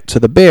Grant, to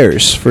the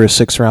Bears for a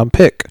 6th-round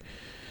pick.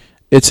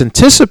 It's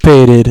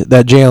anticipated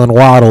that Jalen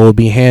Waddle will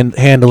be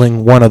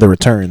handling one of the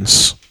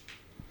returns.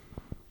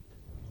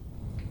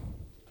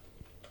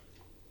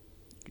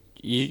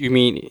 You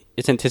mean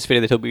it's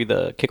anticipated that he'll be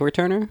the kick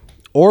returner?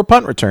 Or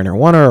punt returner,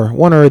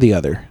 one or the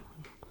other.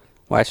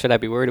 Why should I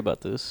be worried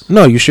about this?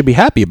 No, you should be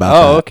happy about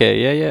that. Oh,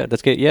 okay. Yeah.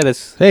 That's good. Yeah,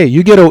 that's. Hey,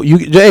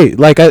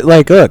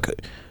 look.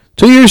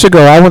 2 years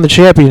ago, I won the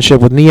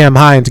championship with Nyheim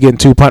Hines getting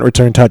 2 punt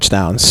return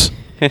touchdowns.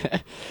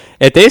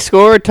 If they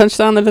score a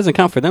touchdown, that doesn't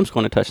count for them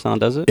scoring a touchdown,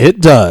 does it? It I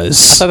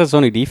does. thought that's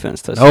only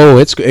defense touchdown. Oh,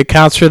 it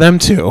counts for them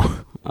too.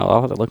 Oh,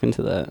 I'll have to look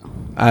into that.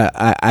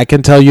 I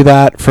can tell you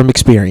that from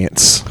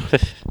experience.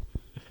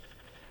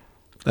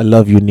 I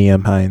love you,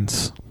 Nyheim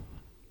Hines,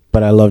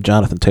 but I love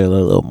Jonathan Taylor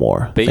a little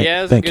more. But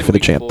yeah, thank you for the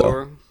champ,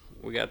 though.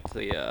 We got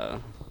the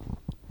a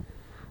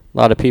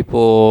lot of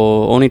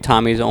people. Only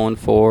Tommy's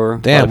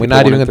 0-4. Damn, we're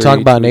not even gonna talk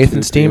about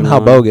Nathan's team. How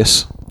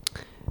bogus.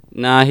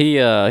 Nah,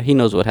 he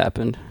knows what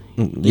happened.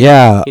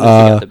 Yeah, he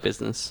knows he got the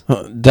business.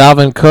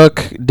 Dalvin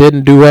Cook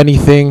didn't do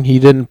anything. He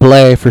didn't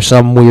play for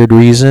some weird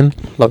reason.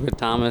 Logan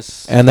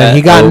Thomas. And then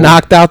he got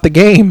knocked out the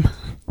game.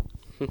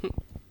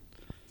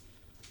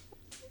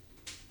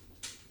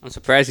 I'm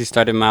surprised he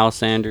started Miles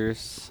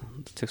Sanders.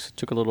 Took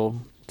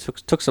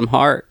some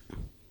heart.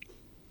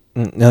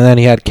 And then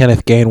he had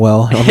Kenneth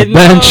Gainwell on the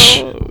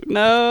bench.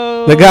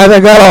 No. The guy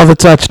that got all the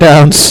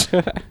touchdowns.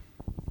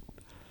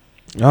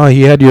 Oh,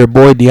 he had your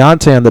boy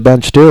Deontay on the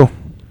bench, too.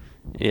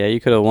 Yeah, you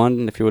could have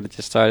won if you would have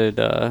just started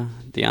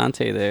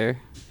Deontay there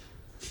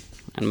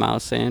and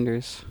Miles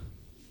Sanders.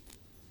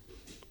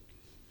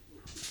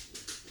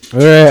 All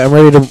right, I'm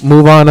ready to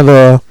move on to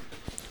the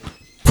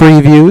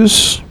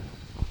previews.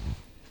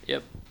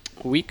 Yep.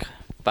 Week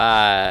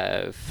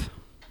 5.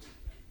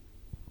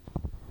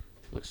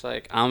 Looks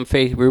like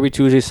Ruby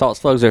Tuesday Salt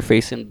Slugs are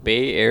facing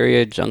Bay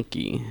Area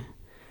Junkie.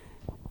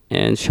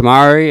 And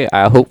Shamari,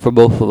 I hope for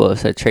both of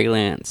us that Trey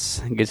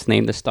Lance gets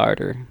named the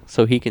starter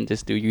so he can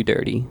just do you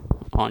dirty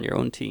on your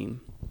own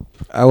team.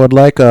 I would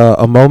like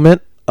a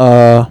moment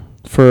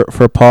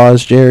for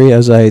pause, Jerry,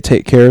 as I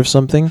take care of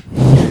something.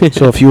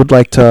 So if you would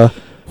like to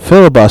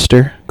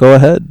filibuster, go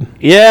ahead.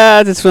 Yeah,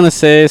 I just want to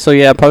say,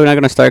 probably not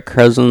going to start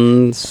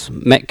Cousins.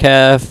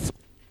 Metcalf,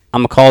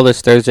 I'm going to call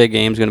this Thursday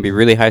game is going to be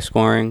really high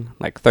scoring,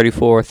 like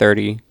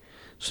 34-30.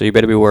 So you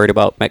better be worried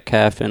about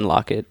Metcalf and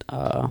Lockett.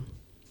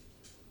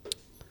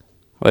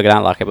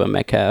 Not Lockett, but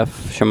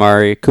Metcalf.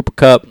 Shamari, Cooper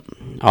Kupp,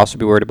 also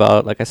be worried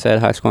about, like I said,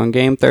 high scoring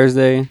game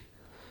Thursday.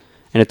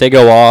 And if they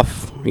go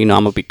off, I'm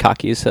going to be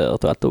cocky as hell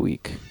throughout the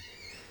week.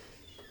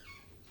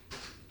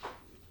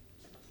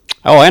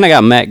 Oh, and I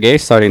got Matt Gay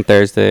starting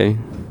Thursday.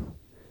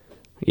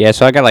 Yeah,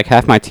 so I got like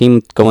half my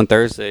team going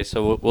Thursday.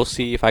 So we'll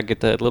see if I get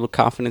the little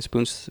confidence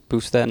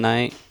boost that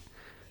night,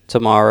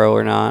 tomorrow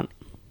or not.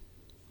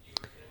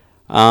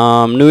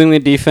 New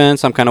England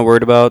defense, I'm kind of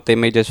worried about. They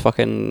may just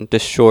fucking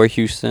destroy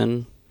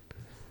Houston.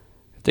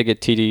 If they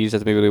get TDs,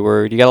 that's me really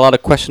worried. You got a lot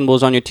of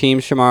questionables on your team,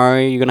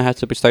 Shamari. You're going to have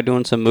to start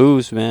doing some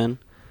moves, man.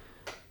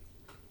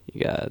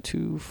 You got how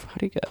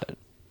do you got?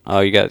 Oh,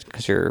 you got,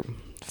 because your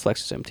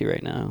flex is empty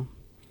right now.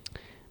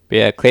 But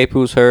yeah,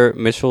 Claypool's hurt,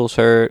 Mitchell's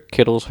hurt,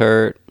 Kittle's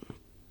hurt,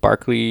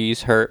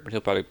 Barkley's hurt, but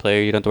he'll probably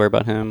play. You don't have to worry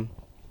about him.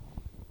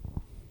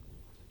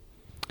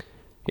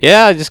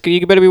 Yeah,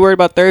 you better be worried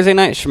about Thursday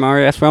night,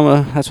 Shamari. That's where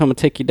I'm gonna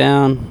take you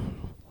down.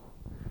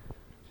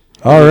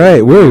 All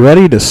right, we're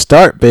ready to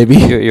start, baby.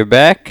 You're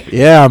back?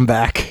 Yeah, I'm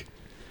back.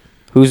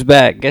 Who's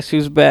back? Guess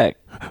who's back?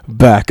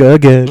 Back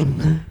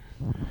again.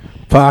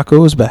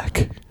 Paco's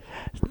back.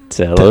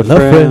 Tell a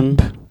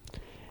friend.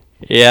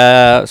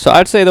 Yeah, so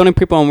I'd say the only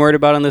people I'm worried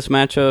about in this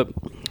matchup,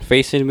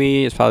 facing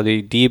me is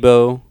probably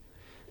Debo,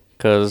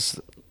 because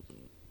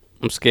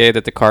I'm scared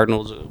that the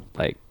Cardinals,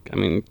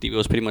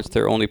 Debo's pretty much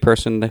their only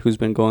person who's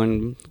been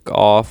going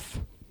off.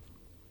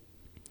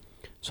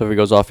 So if he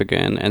goes off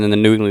again, and then the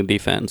New England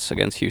defense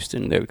against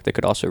Houston, they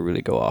could also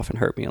really go off and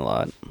hurt me a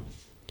lot.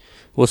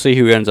 We'll see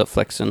who ends up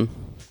flexing.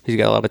 He's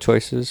got a lot of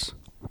choices.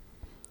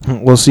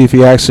 We'll see if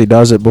he actually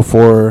does it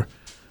before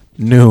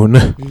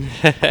noon.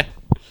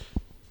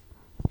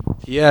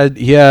 He had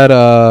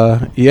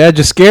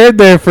you scared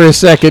there for a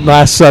second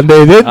last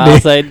Sunday, didn't he? I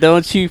was like,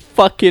 don't you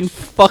fucking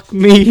fuck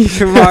me,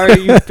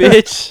 Shamari, you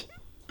bitch.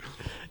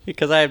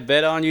 Because I had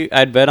bet on you.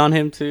 I'd bet on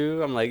him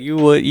too. I'm like, you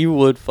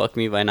would fuck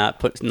me by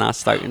not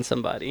starting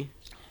somebody.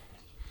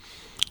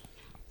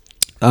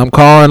 I'm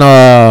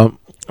calling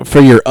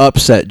for your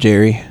upset,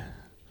 Jerry.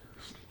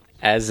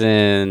 As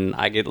in,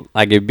 I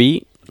get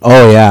beat.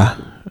 Oh yeah,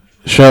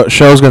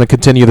 show's gonna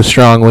continue the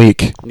strong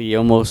week. The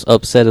almost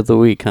upset of the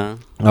week, huh?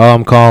 Oh,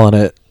 I'm calling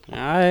it. All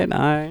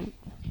right.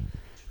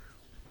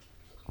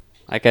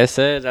 Like I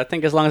said, I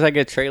think as long as I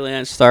get Trey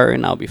Lance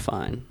starting, I'll be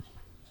fine.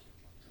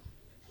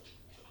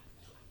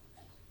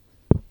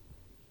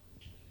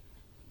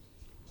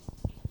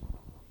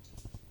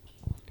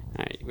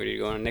 All right, ready to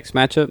go on the next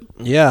matchup?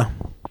 Yeah.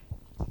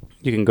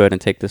 You can go ahead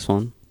and take this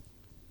one.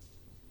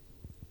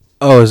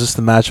 Oh, is this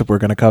the matchup we're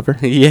gonna cover?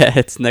 Yeah,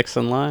 it's next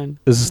in line.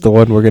 Is this the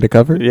one we're gonna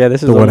cover? Yeah,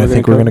 this is the one I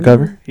think we're gonna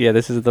cover. Yeah,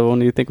 this is the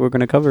one you think we're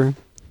gonna cover.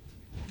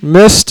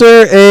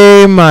 Mr.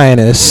 A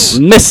minus.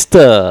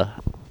 Mr.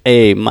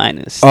 A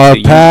minus. Our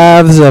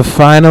paths have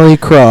finally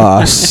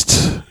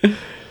crossed.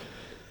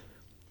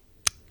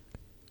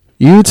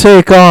 You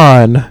take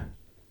on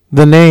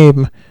the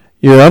name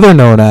you're other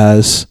known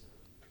as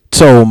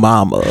Toe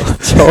Mama.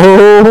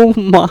 Toe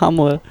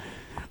Mama.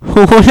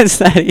 What does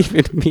that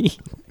even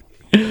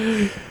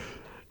mean?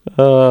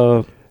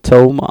 Toe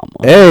Mama.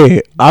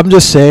 Hey, I'm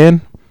just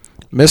saying,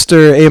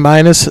 Mr. A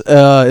minus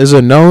is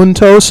a known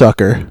toe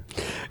sucker.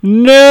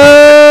 No,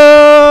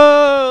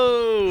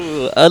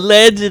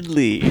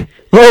 allegedly.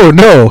 Oh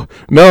no.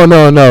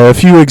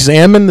 If you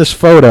examine this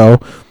photo,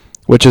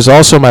 which is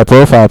also my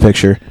profile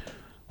picture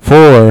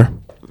for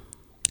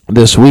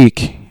this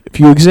week, if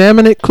you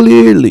examine it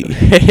clearly.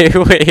 Hey,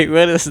 wait,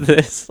 what is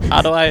this?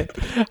 How do I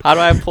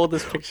pull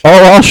this picture?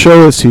 Oh, I'll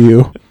show it to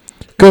you.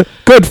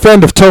 Good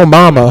friend of Toe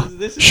Mama,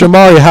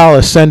 Shamali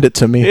Hollis, send it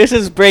to me. This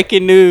is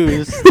breaking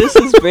news.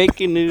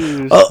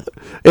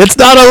 It's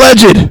not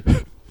alleged.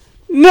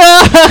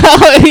 No,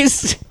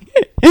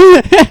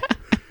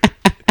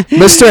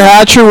 Mr.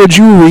 Hatcher, would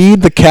you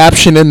read the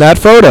caption in that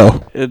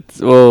photo?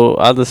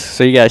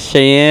 So you got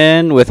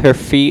Cheyenne with her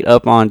feet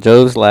up on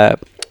Joe's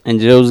lap,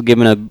 and Joe's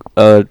giving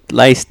a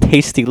nice,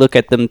 tasty look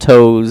at them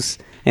toes,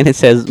 and it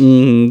says,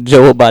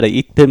 Joe about to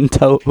eat them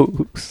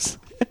toes.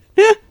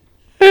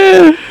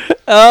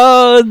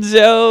 Oh,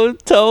 Joe,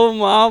 Toe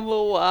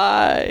Mama,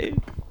 why?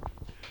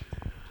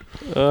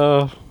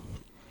 Oh.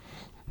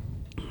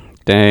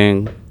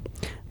 Dang.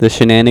 The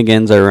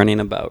shenanigans are running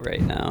about right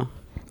now.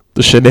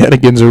 The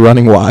shenanigans are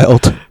running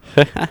wild.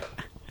 But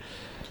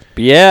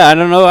yeah, I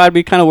don't know. I'd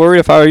be kind of worried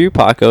if I were you,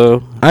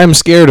 Paco. I'm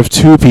scared of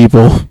two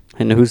people.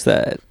 And who's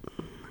that?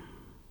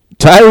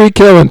 Tyreek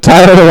Hill and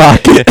Tyler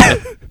Lockett.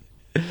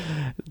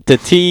 The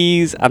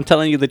T's. I'm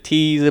telling you, the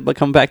T's will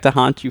come back to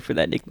haunt you for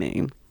that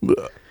nickname.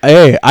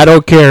 Hey, I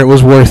don't care. It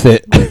was worth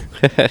it.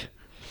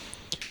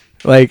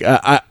 Like,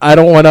 I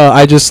don't want to.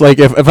 I just, like,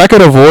 if I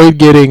could avoid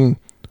getting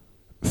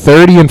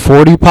 30 and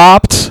 40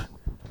 popped,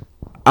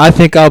 I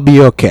think I'll be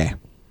okay.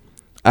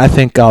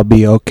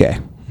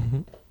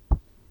 Mm-hmm.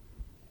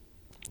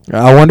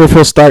 I wonder if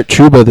he'll start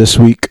Chuba this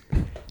week.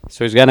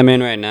 So he's got him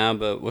in right now,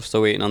 but we're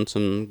still waiting on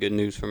some good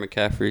news from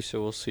McCaffrey,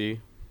 so we'll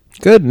see.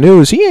 Good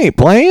news. He ain't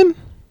playing.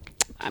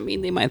 I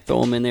mean, they might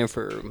throw him in there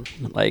for,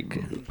 like,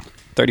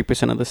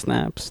 30% of the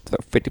snaps,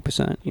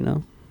 50%, you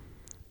know.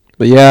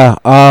 But, yeah,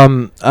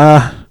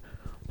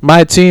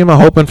 my team, I'm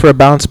hoping for a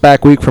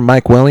bounce-back week from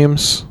Mike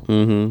Williams.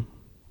 Mm-hmm.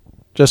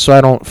 Just so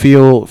I don't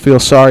feel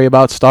sorry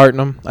about starting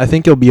him. I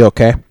think he'll be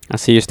okay. I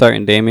see you're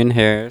starting Damian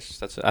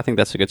Harris. I think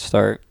that's a good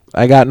start.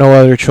 I got no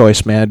other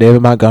choice, man.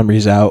 David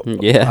Montgomery's out.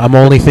 Yeah. I'm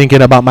only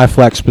thinking about my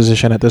flex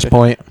position at this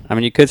point. I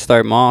mean, you could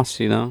start Moss,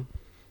 you know.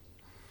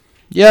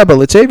 Yeah, but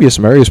Latavius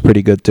Murray is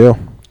pretty good, too.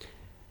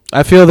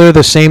 I feel they're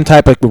the same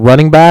type of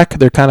running back.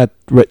 They're kind of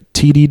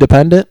TD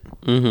dependent.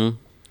 Mm-hmm.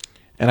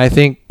 And I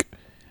think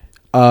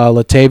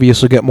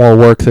Latavius will get more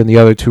work than the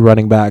other two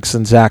running backs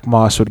than Zach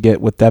Moss would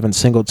get with Devin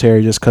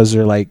Singletary just because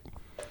they're, like,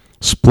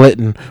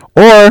 splitting.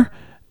 Or,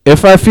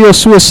 if I feel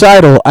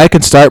suicidal, I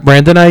can start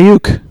Brandon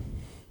Ayuk.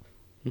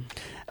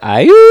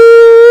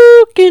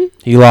 Ayukin.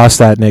 He lost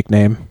that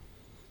nickname.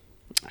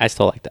 I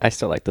still like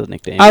the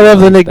nickname. I love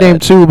the nickname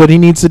too, but he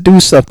needs to do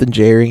something,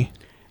 Jerry.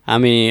 I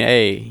mean,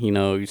 hey, you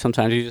know,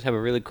 sometimes you just have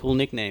a really cool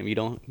nickname. You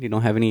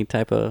don't have any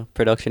type of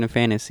production in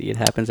fantasy. It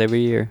happens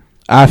every year.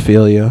 I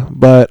feel you,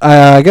 but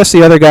I guess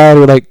the other guy I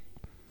would like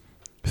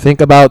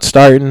think about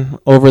starting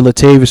over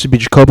Latavius would be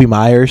Jacoby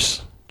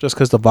Myers, just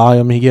because the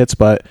volume he gets.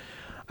 But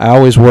I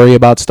always worry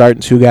about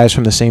starting two guys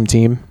from the same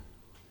team.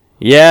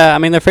 Yeah, I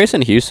mean they're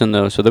facing Houston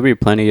though, so there'll be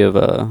plenty of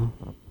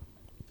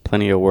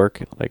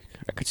work. Like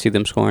I could see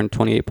them scoring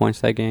 28 points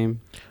that game.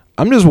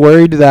 I'm just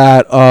worried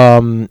that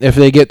if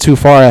they get too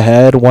far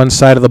ahead, one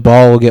side of the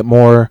ball will get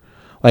more,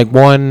 like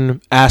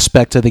one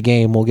aspect of the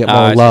game will get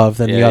more love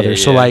than the other.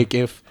 So like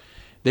if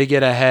they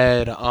get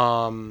ahead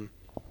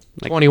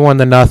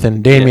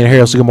 21-0, Damian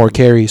Harris will get more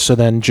carries. So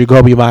then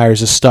Jacoby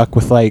Myers is stuck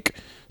with like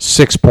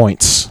 6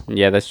 points.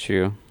 Yeah, that's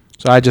true.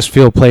 So I just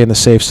feel playing the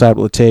safe side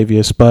with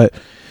Latavius. But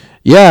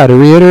yeah, to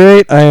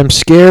reiterate, I am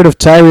scared of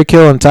Tyreek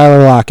Hill and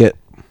Tyler Lockett.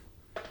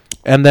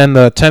 And then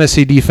the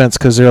Tennessee defense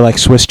because they're like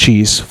Swiss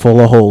cheese, full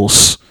of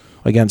holes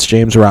against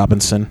James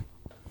Robinson.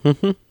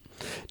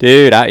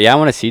 Dude, I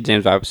want to see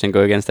James Robinson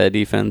go against that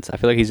defense. I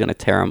feel like he's going to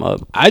tear him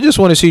up. I just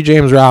want to see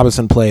James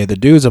Robinson play. The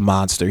dude's a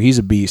monster. He's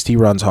a beast. He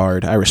runs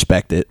hard. I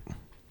respect it.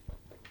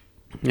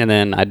 And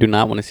then I do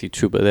not want to see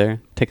Chuba there.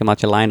 Take him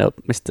out your lineup,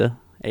 Mr.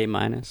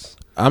 A-.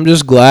 I'm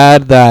just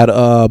glad that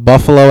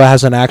Buffalo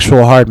has an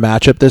actual hard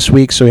matchup this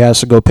week, so he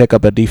has to go pick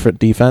up a different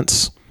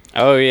defense.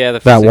 Oh, yeah.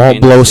 That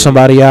won't blow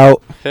somebody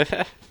out.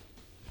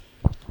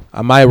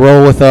 I might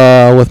roll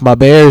with my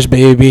Bears,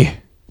 baby.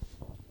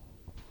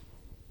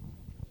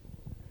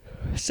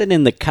 Send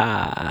in the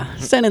car.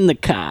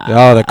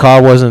 Oh, the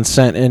car wasn't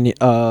sent in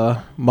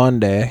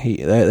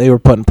Monday. They were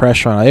putting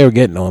pressure on. They were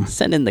getting to him.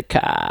 Send in the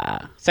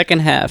car.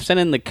 Second half. Send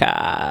in the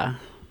car.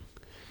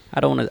 I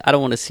don't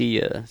want to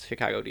see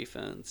Chicago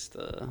defense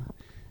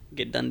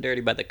get done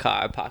dirty by the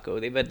car, Paco.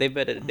 They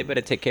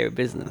better take care of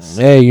business.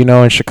 Hey,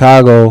 in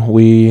Chicago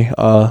we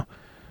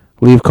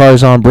leave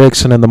cars on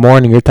bricks, and in the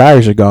morning your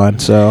tires are gone.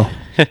 So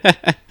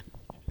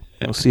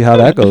we'll see how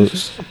that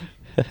goes.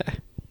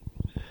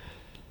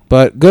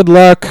 But good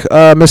luck,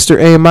 Mr.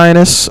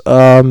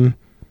 A-.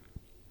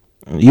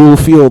 You will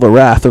feel the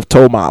wrath of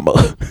Toe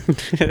Mama.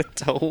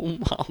 Toe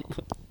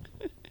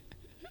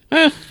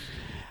Mama.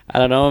 I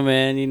don't know,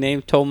 man. You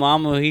named Toe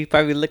Mama, he's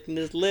probably licking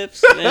his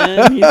lips,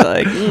 man. He's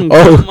like,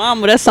 Toe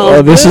Mama, that sounds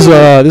good.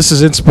 This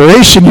is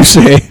inspiration, you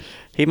say.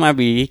 He might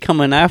be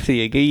coming after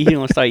you. He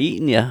gonna start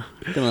eating you.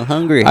 Feeling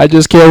hungry. I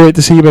just can't wait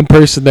to see him in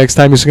person next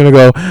time. He's gonna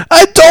go,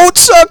 I don't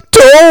suck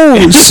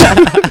toes.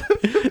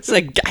 It's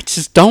like, I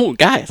just don't,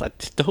 guys. I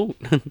just don't.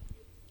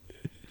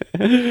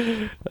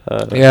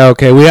 Yeah,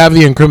 okay. We have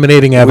the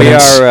incriminating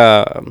evidence.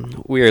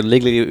 We are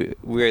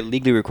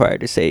legally required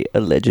to say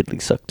allegedly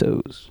suck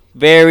toes.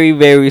 Very,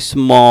 very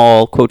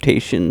small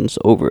quotations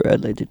over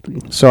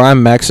allegedly. So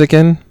I'm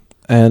Mexican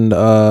and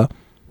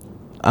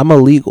I'm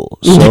illegal.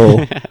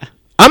 So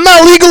I'm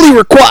not legally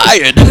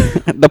required.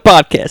 The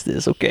podcast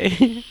is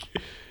okay.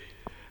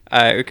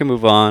 All right, we can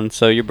move on.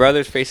 So your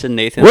brother's facing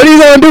Nathan. What are you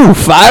gonna do?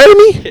 Fire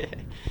me?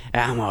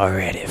 I'm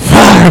already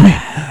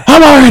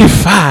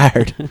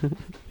fired.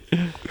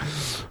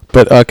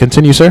 But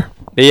continue, sir.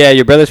 But yeah,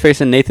 your brother's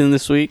facing Nathan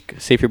this week.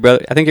 See if your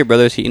brother. I think your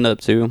brother's heating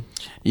up too.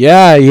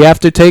 Yeah, you have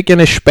to take in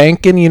a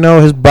spanking.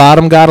 His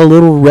bottom got a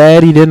little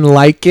red. He didn't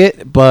like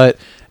it, but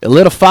it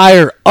lit a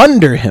fire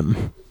under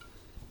him.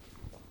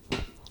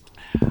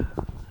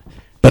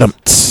 But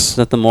there's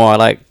nothing more I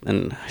like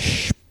than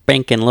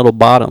spanking little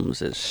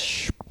bottoms is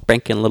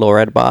spanking little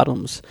red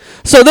bottoms.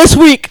 So this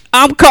week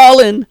I'm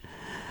calling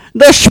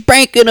the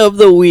spanking of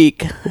the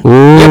week.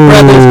 Ooh. Your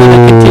brother's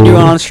gonna continue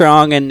on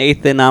strong, and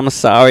Nathan, I'm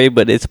sorry,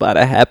 but it's about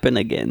to happen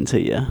again to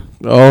you.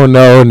 Oh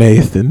no,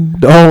 Nathan!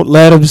 Don't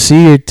let him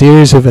see your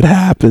tears if it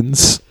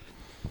happens.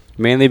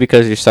 Mainly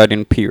because you're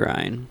starting P.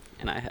 Ryan,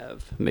 and I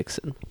have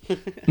Mixon.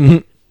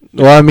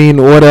 Well, I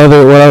mean, what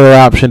other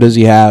option does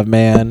he have,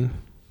 man?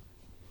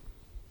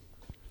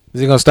 Is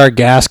he gonna start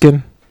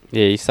Gaskin?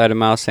 Yeah, he started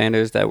Miles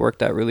Sanders. That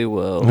worked out really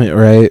well.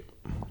 Right.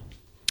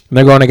 And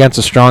they're going against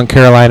a strong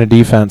Carolina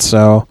defense,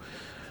 so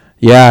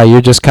yeah,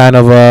 you're just kind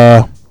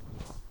of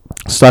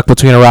stuck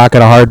between a rock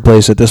and a hard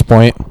place at this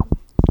point.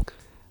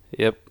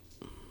 Yep.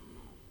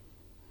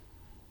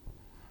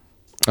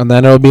 And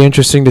then it'll be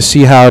interesting to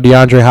see how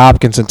DeAndre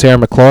Hopkins and Terry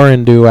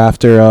McLaurin do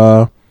after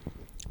a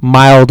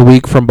mild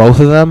week from both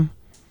of them.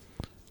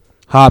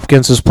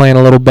 Hopkins is playing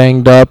a little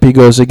banged up. He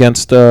goes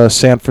against a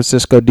San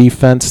Francisco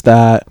defense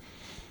that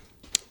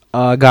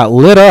got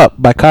lit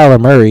up by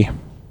Kyler Murray.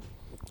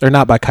 Or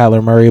not by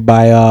Kyler Murray,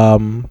 by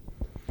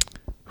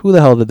who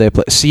the hell did they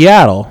play?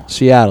 Seattle.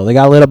 They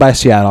got lit up by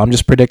Seattle. I'm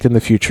just predicting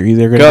the future.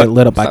 They're going to get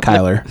lit up by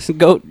Kyler.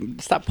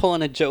 Stop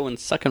pulling a Joe and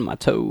sucking my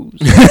toes.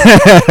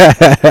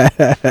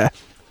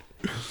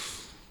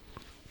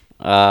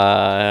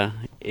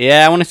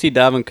 Yeah, I want to see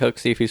Dalvin Cook,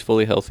 see if he's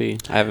fully healthy.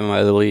 I have him in my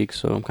other league,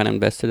 so I'm kind of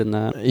invested in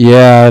that.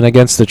 Yeah, and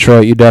against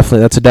Detroit,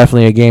 that's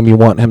definitely a game you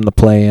want him to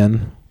play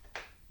in.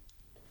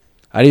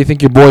 How do you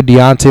think your boy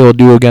Deontay will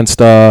do against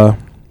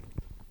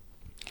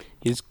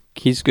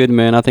He's good,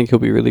 man. I think he'll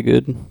be really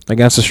good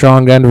against a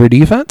strong Denver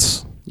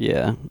defense?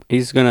 Yeah,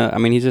 he's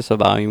just a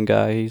volume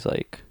guy. He's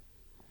like,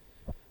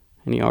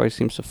 and he always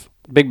seems to.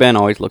 Big Ben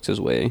always looks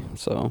his way,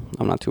 so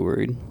I'm not too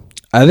worried.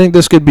 I think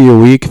this could be a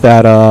week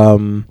that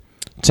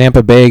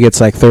Tampa Bay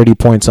gets like 30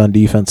 points on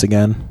defense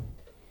again.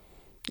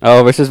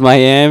 Oh, versus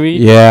Miami?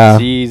 Yeah.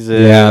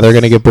 Jesus. Yeah, they're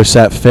gonna get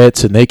Brissett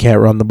fits, and they can't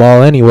run the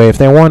ball anyway if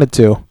they wanted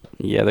to.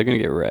 Yeah, they're gonna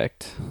get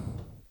wrecked.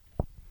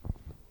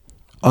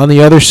 On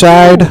the other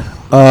side,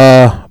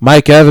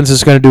 Mike Evans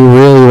is going to do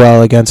really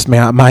well against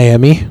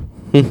Miami.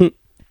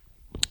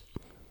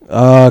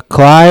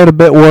 Clyde a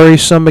bit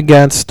worrisome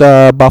against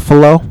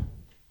Buffalo.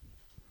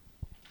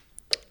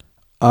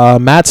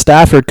 Matt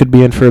Stafford could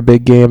be in for a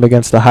big game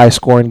against a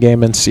high-scoring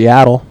game in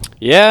Seattle.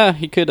 Yeah,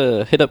 he could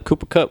hit up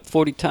Cooper Kupp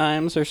 40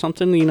 times or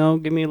something.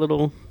 Give me a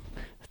little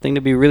thing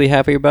to be really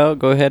happy about.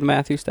 Go ahead,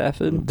 Matthew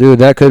Stafford. Dude,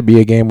 that could be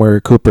a game where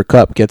Cooper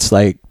Kupp gets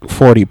like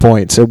 40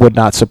 points. It would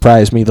not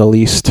surprise me the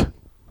least.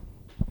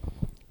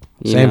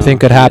 Same thing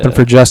could happen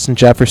for Justin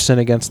Jefferson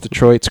against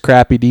Detroit's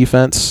crappy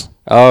defense.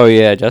 Oh,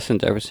 yeah, Justin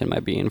Jefferson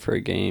might be in for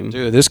a game.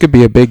 Dude, this could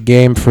be a big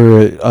game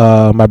for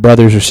my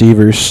brother's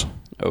receivers.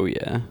 Oh,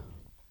 yeah.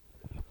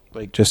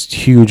 Like, just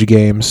huge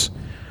games.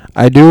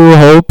 I do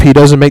hope he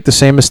doesn't make the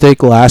same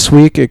mistake last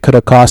week. It could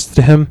have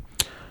costed him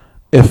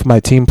if my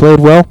team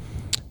played well.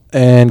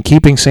 And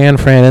keeping San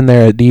Fran in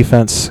there at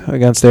defense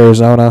against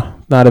Arizona,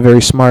 not a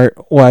very smart,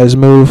 wise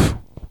move.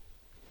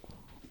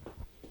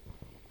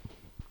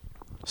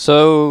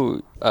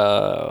 So,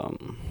 I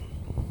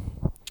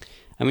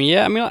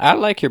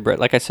like your Brett.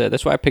 Like I said,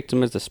 that's why I picked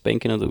him as the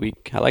spanking of the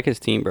week. I like his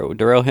team, bro.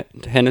 Darrell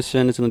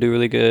Henderson is going to do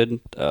really good.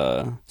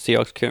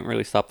 Seahawks couldn't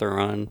really stop the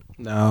run.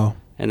 No.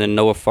 And then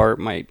Noah Fart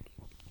might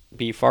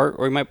be Fart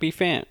or he might be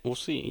Fant. We'll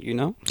see,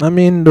 I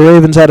mean, the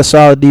Ravens had a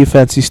solid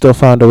defense. He still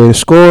found a way to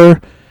score.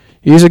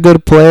 He's a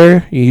good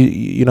player.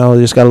 You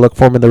just got to look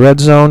for him in the red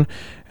zone.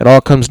 It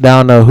all comes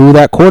down to who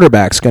that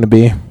quarterback's going to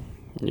be.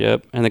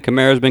 Yep. And the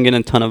Camaro's been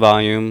getting a ton of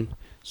volume.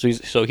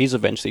 So he's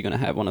eventually going to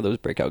have one of those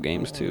breakout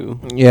games too.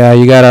 Yeah,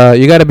 you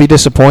gotta be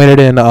disappointed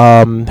in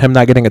him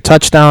not getting a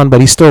touchdown,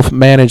 but he still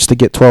managed to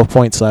get 12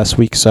 points last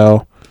week,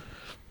 so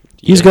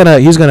he's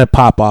gonna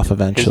pop off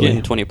eventually.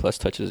 He's getting 20+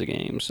 touches a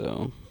game,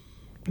 so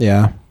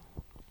yeah.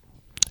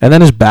 And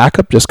then his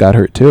backup just got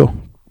hurt too.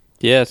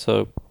 Yeah,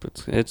 so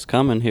it's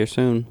coming here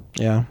soon.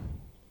 Yeah.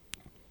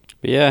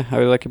 But yeah, I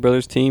really like your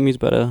brother's team. He's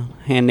about to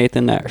hand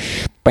Nathan that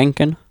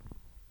spanking.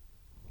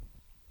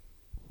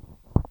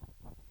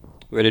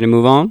 Ready to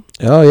move on?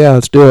 Oh, yeah,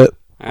 let's do it.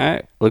 All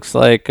right. Looks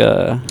like...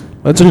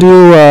 let's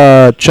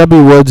do Chubby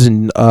Woods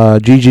and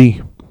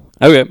GG.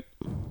 Okay.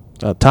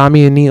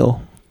 Tommy and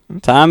Neil.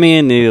 Tommy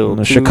and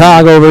Neil.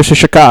 Chicago versus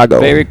Chicago.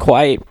 Very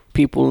quiet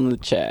people in the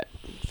chat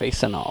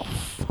facing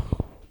off.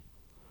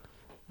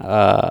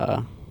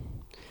 So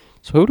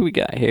who do we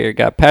got here?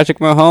 Got Patrick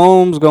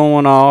Mahomes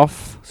going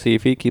off. See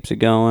if he keeps it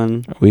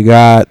going. We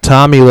got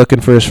Tommy looking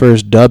for his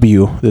first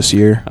W this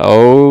year.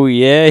 Oh,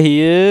 yeah,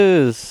 he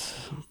is.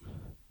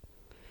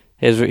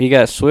 He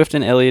got Swift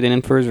and Elliott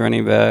in for his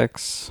running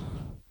backs,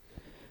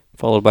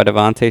 followed by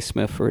Devontae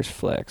Smith for his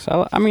flex.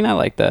 I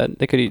like that.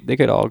 They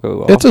could all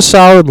go off. It's a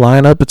solid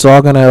lineup. It's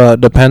all going to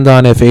depend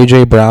on if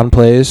A.J. Brown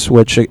plays,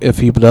 which if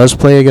he does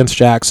play against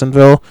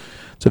Jacksonville,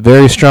 it's a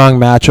very strong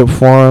matchup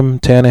for him.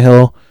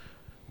 Tannehill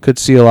could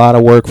see a lot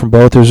of work from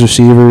both his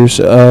receivers.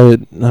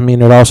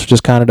 It also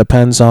just kind of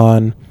depends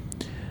on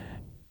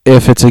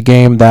if it's a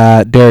game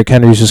that Derrick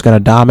Henry's just going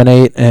to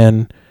dominate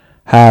and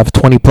have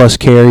 20+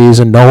 carries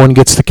and no one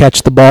gets to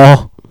catch the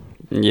ball.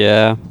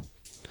 Yeah.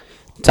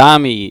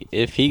 Tommy,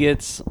 if he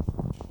gets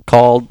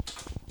called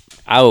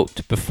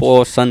out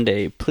before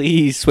Sunday,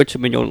 please switch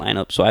him in your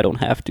lineup so I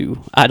don't have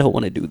to. I don't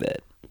want to do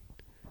that.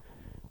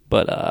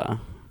 But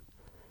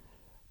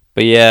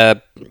yeah,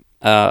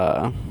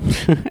 the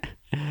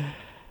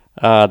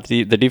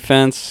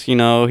defense,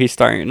 he's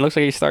starting. It looks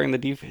like he's starting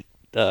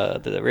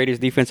the Raiders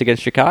defense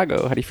against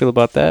Chicago. How do you feel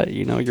about that?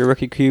 Your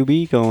rookie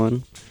QB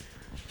going.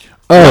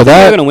 Oh,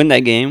 they're going to win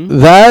that game.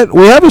 That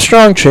we have a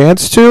strong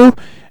chance to.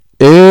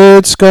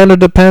 It's going to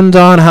depend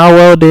on how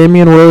well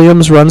Damian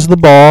Williams runs the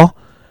ball,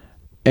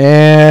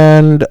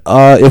 and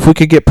if we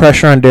could get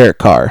pressure on Derek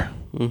Carr.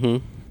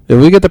 Mm-hmm. If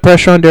we get the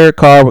pressure on Derek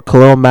Carr with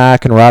Khalil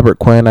Mack and Robert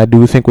Quinn, I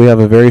do think we have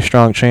a very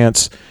strong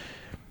chance.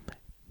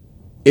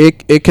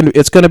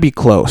 It's going to be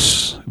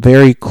close,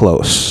 very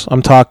close.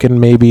 I'm talking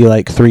maybe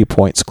like 3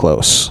 points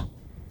close.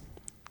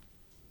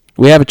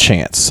 We have a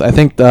chance. I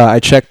think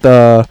I checked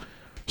the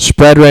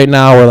spread right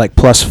now. We're like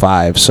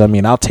 +5, so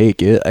I'll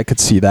take it. I could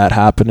see that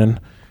happening.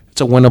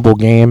 It's a winnable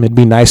game. It'd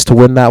be nice to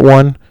win that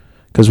one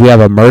because we have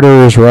a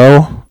murderer's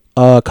row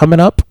coming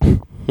up. Who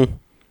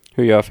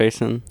y'all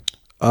facing?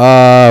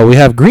 We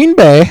have Green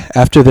Bay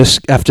after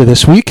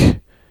this week,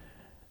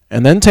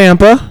 and then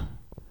Tampa,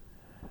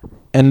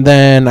 and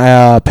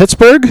then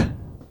Pittsburgh,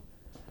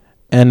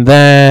 and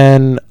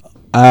then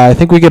I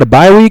think we get a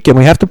bye week, and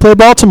we have to play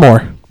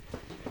Baltimore.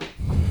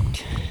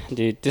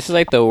 Dude, this is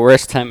like the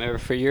worst time ever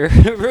for your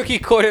rookie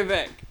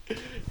quarterback.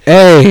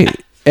 Hey,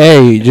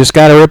 you just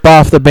got to rip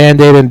off the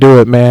Band-Aid and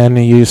do it, man.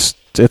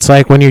 It's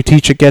like when you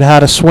teach a kid how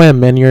to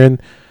swim and you're in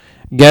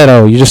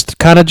ghetto. You just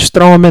kind of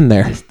throw him in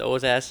there. Just throw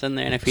his ass in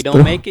there, and if you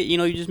don't make it,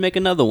 you just make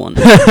another one.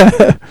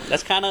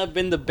 That's kind of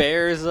been the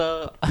Bears'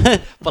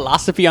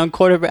 philosophy on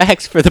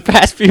quarterbacks for the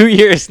past few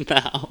years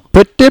now.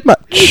 Pretty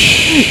much.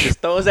 Just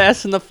throw his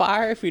ass in the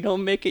fire. If you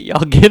don't make it,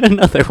 y'all get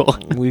another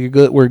one.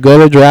 We're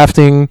good at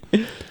drafting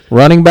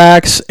running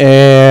backs,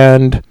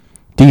 and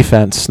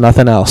defense,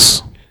 nothing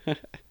else.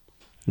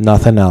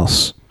 Nothing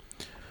else.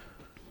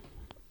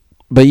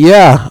 But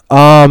yeah,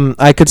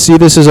 I could see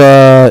this as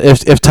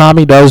if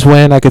Tommy does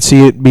win, I could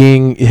see it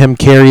being him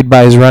carried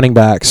by his running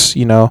backs.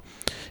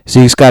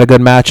 Zeke's got a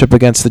good matchup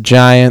against the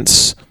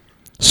Giants.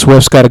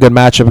 Swift's got a good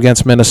matchup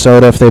against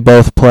Minnesota if they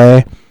both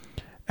play.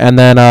 And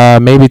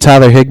then maybe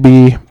Tyler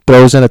Higbee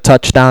throws in a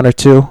touchdown or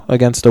two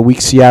against a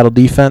weak Seattle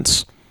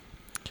defense.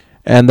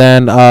 And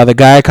then the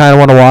guy I kind of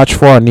want to watch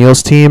for on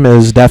Neil's team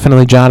is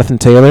definitely Jonathan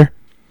Taylor.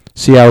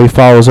 See how he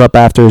follows up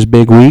after his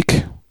big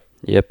week.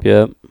 Yep.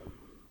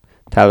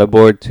 Tyler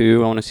Boyd,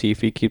 too. I want to see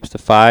if he keeps the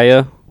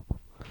fire.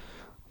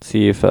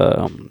 See if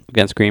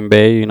against Green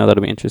Bay, that'll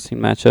be an interesting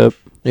matchup.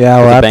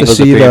 Yeah, we'll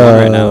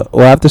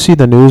have to see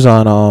the news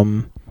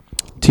on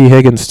T.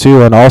 Higgins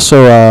too, and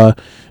also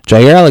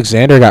Jair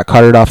Alexander got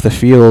carted off the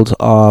field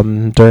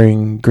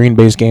during Green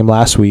Bay's game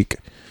last week.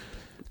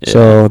 Yeah.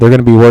 So they're going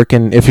to be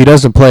working. If he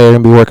doesn't play, they're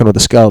going to be working with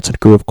a skeleton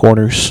crew of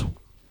corners.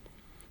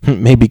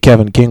 Maybe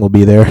Kevin King will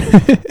be there.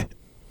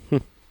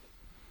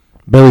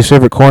 Billy's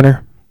favorite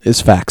corner is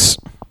facts.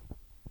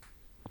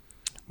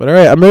 But all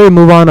right, I'm ready to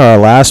move on to our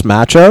last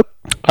matchup.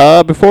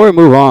 Before we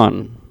move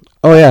on,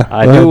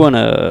 I do want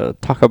to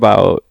talk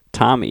about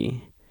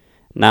Tommy.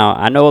 Now,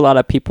 I know a lot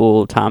of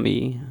people,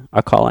 Tommy,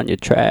 are calling you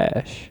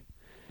trash.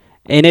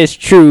 And it's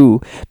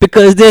true,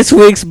 because this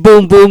week's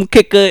boom boom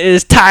kicker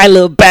is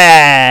Tyler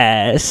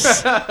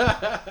Bass.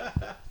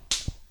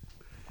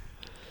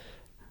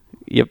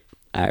 Yep.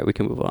 All right, we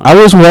can move on. I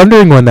was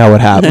wondering when that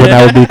would happen, when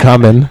that would be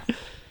coming.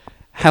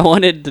 I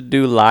wanted to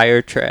do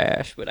liar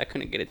trash, but I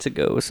couldn't get it to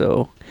go,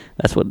 so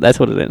that's what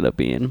it ended up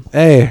being.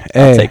 Hey.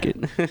 I'll take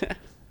it.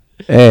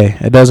 Hey,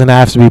 it doesn't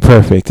have to be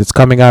perfect. It's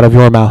coming out of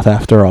your mouth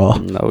after all.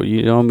 No,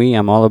 you know me.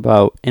 I'm all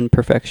about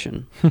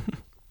imperfection.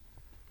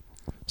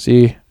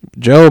 See,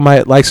 Joe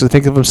likes to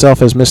think of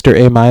himself as Mr.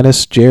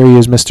 A-. Jerry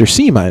is Mr.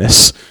 C-.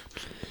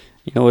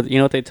 You know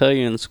what they tell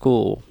you in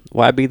school?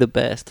 Why be the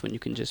best when you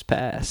can just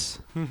pass?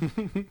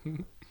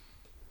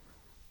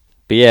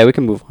 But yeah, we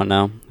can move on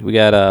now. We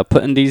got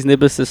putting these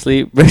nibbles to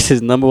sleep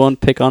versus number one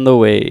pick on the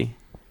way.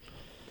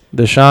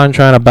 Deshaun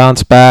trying to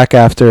bounce back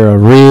after a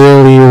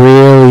really,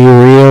 really,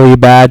 really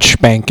bad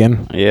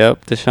spanking.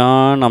 Yep,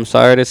 Deshaun, I'm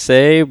sorry to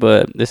say,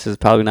 but this is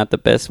probably not the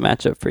best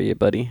matchup for you,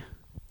 buddy.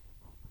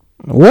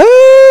 Well,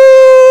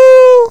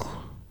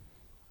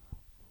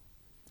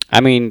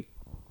 I mean,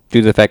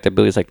 due to the fact that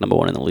Billy's like number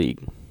one in the league.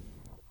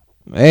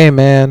 Hey,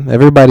 man,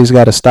 everybody's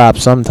got to stop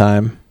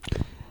sometime.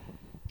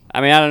 I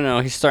mean, I don't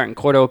know. He's starting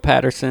Cordell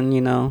Patterson,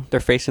 They're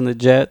facing the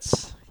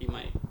Jets. He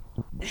might.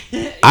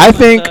 I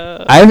think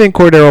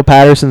Cordero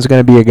Patterson's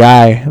going to be a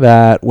guy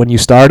that when you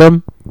start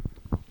him,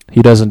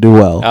 he doesn't do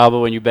well. Oh, but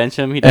when you bench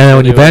him, he doesn't. And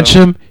when you bench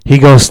him, he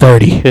goes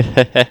 30.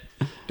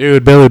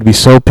 Dude, Billy would be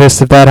so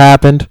pissed if that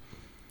happened.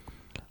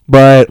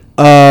 But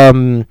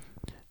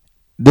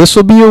this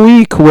will be a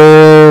week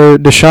where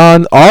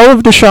all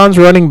of Deshaun's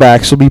running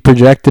backs will be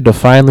projected to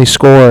finally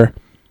score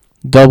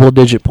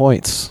double-digit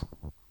points.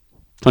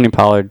 Tony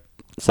Pollard.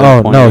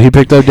 Oh, no, he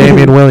picked up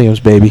Damian Williams,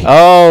 baby.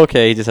 Oh,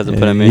 okay, he just hasn't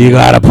put him in. You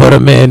got to put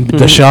him in,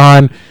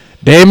 Deshaun.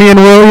 Damian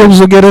Williams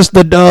will get us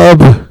the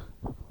dub.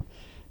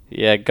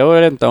 Yeah, go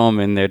ahead and throw him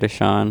in there,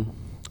 Deshaun.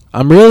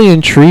 I'm really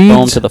intrigued.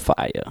 Throw him to the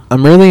fire.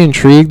 I'm really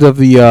intrigued of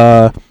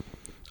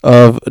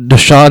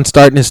Deshaun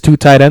starting his two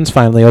tight ends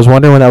finally. I was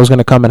wondering when that was going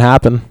to come and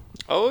happen.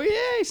 Oh,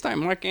 yeah, he's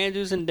starting Mark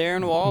Andrews and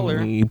Darren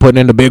Waller. He putting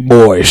in the big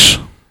boys.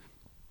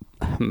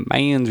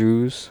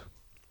 Andrews.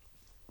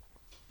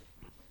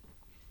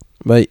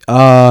 But,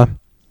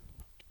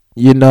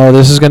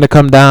 this is going to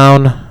come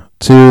down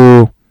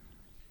to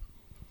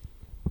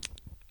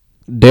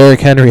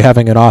Derrick Henry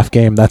having an off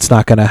game. That's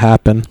not going to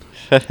happen.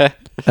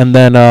 And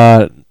then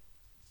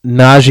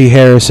Najee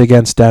Harris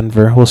against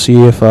Denver. We'll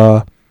see if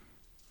how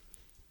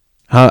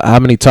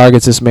many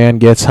targets this man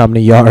gets, how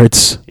many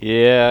yards.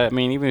 Yeah, I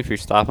mean, even if you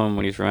stop him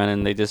when he's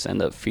running, they just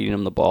end up feeding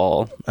him the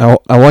ball. I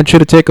want you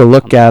to take a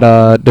look at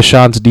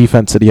Deshaun's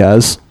defense that he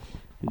has.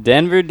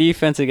 Denver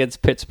defense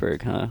against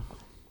Pittsburgh, huh?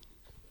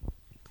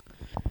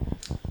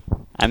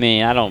 I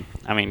mean,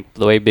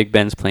 the way Big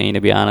Ben's playing,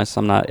 to be honest,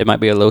 it might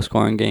be a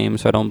low-scoring game,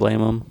 so I don't blame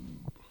him.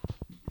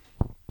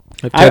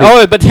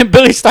 But then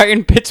Billy's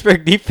starting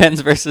Pittsburgh defense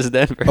versus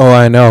Denver. Oh,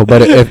 I know,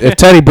 but if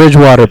Teddy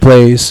Bridgewater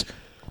plays,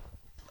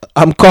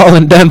 I'm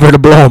calling Denver to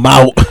blow him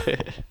out.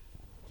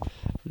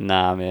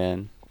 Nah,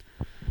 man.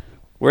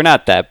 We're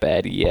not that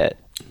bad yet.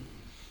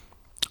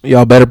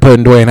 Y'all better put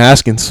in Dwayne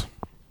Haskins.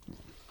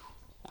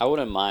 I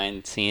wouldn't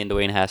mind seeing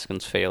Dwayne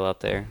Haskins fail out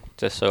there,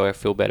 just so I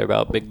feel better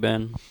about Big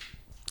Ben.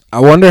 I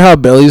wonder how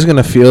Billy's going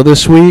to feel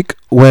this week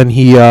when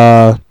he,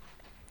 if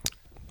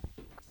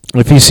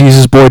he sees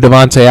his boy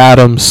Devontae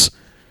Adams,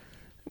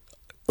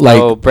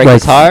 break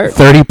his heart?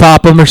 30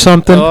 pop him or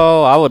something.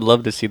 Oh, I would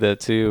love to see that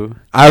too.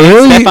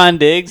 Stephon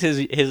Diggs,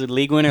 his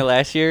league winner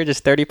last year,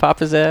 just 30 pop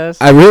his ass.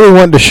 I really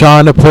want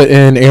Deshaun to put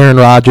in Aaron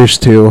Rodgers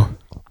too.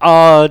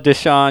 Oh,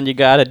 Deshaun, you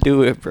got to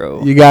do it,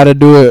 bro. You got to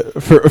do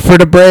it for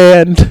the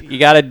brand. You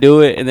got to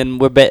do it, and then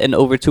we're betting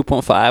over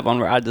 2.5 on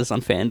Rodgers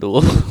on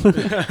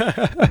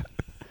FanDuel.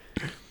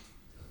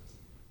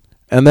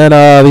 And then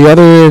the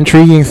other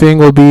intriguing thing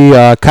will be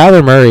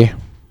Kyler Murray.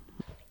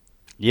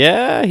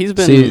 Yeah, he's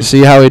been.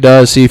 See how he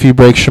does. See if he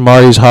breaks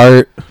Shamari's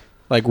heart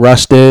like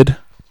Russ did.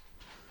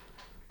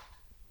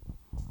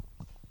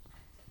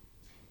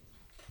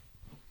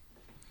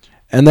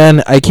 And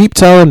then I keep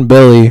telling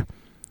Billy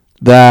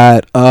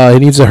that he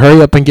needs to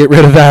hurry up and get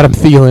rid of Adam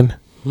Thielen.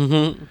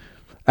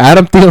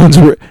 Adam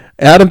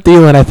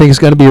Thielen, I think, is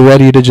going to be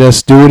ready to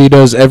just do what he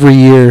does every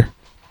year.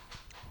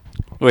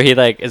 Where he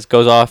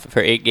goes off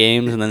for 8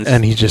 games and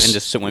then he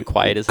just went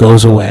quiet as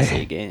goes hell for away.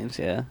 8 games,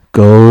 yeah.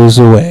 Goes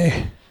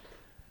away.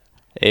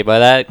 Hey,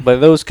 by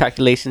those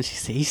calculations,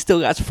 he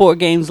still got 4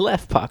 games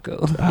left,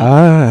 Paco.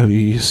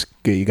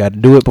 You got to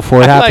do it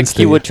before it happens. Like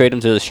he would trade him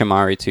to the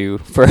Shamari too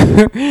for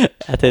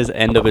at his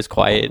end of his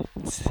quiet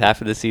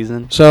half of the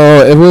season.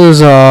 So it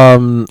was,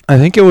 I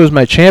think it was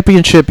my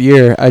championship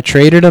year. I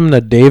traded him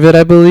to David,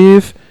 I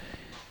believe.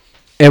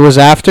 It was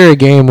after a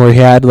game where he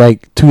had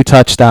 2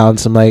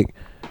 touchdowns. I'm like,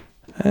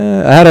 I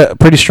had a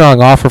pretty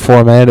strong offer for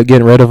him. I ended up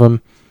getting rid of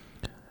him,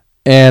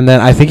 and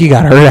then I think he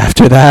got hurt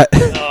after that.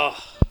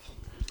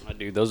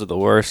 Dude, those are the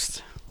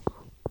worst.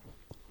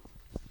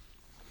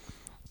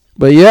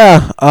 But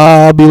yeah,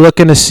 I'll be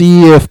looking to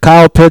see if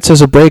Kyle Pitts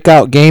has a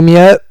breakout game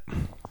yet.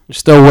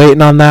 Still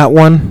waiting on that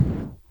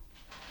one.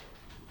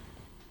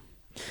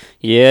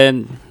 Yeah,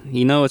 and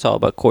it's all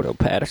about Cordell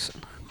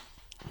Patterson.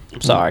 I'm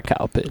sorry,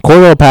 Kyle Pitts.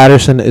 Cordell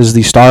Patterson is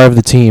the star of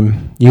the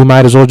team. You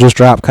might as well just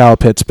drop Kyle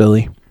Pitts,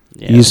 Billy.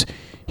 Yeah.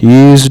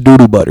 He's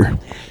doo-doo butter.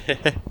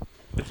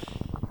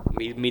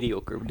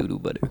 Mediocre doo-doo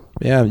butter.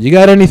 Yeah, you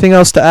got anything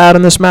else to add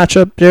on this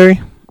matchup,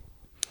 Jerry?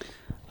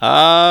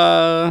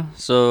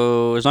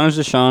 So as long as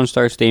Deshaun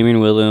starts Damian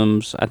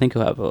Williams, I think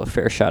he'll have a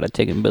fair shot at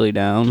taking Billy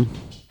down.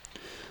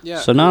 Yeah.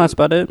 So no, that's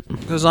about it.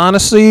 Because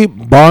honestly,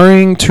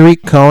 barring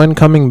Tariq Cohen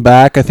coming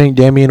back, I think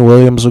Damian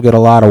Williams will get a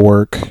lot of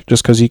work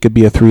just because he could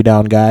be a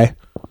 3-down guy.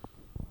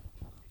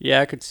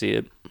 Yeah, I could see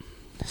it.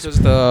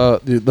 Because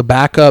the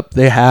backup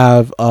they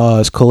have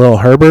is Khalil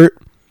Herbert,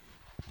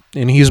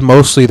 and he's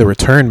mostly the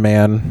return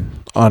man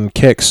on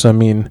kicks. I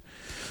mean,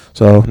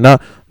 so nothing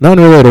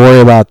really to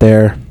worry about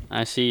there.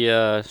 I see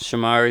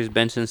Shamari's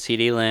benching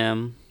CeeDee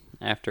Lamb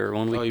after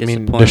 1 week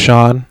disappointment. You mean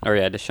Deshaun? Oh,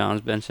 yeah,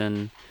 Deshaun's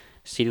benching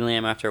CeeDee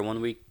Lamb after a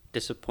 1 week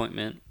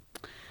disappointment.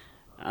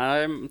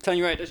 I'm telling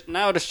you right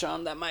now,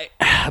 Deshaun, that might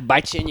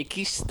bite you in your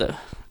keister.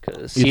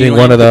 You think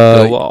one of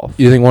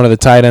the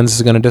tight ends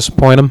is going to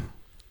disappoint him?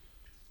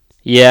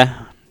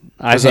 Yeah,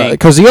 I think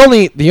because the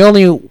only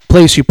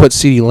place you put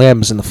CeeDee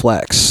Lamb is in the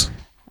flex.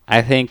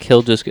 I think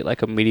he'll just get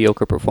a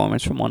mediocre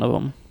performance from one of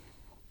them.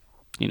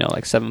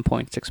 7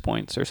 points, 6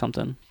 points, or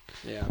something.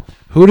 Yeah.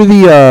 Who do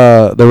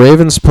the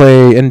Ravens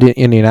play in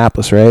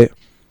Indianapolis, right?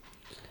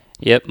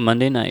 Yep,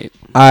 Monday night.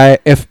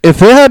 If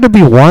there had to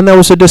be one that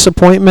was a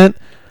disappointment,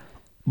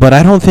 but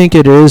I don't think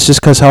it is just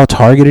because how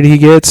targeted he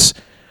gets.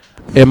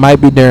 It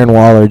might be Darren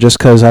Waller just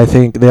because I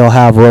think they'll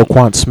have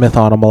Roquan Smith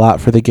on him a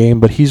lot for the game,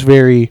 but he's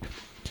very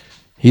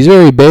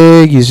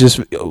big. He's just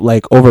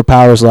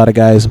overpowers a lot of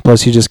guys, and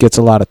plus he just gets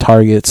a lot of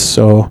targets.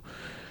 So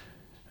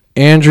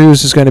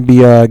Andrews is going to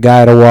be a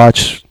guy to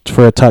watch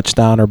for a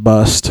touchdown or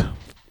bust.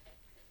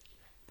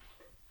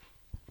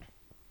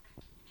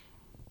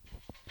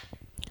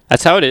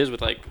 That's how it is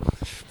with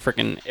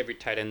freaking every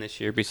tight end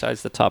this year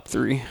besides the top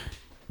 3.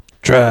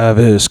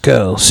 Travis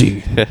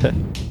Kelce.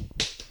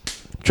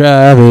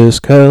 Travis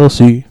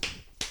Kelce.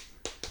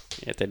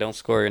 If they don't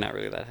score, you're not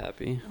really that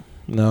happy.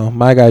 No,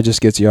 my guy just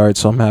gets yards,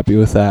 so I'm happy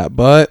with that.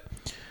 But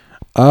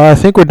I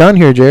think we're done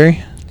here,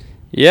 Jerry.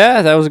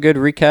 Yeah, that was a good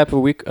recap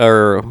of week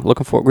 4,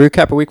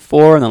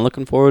 and then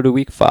looking forward to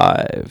week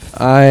 5.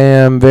 I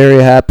am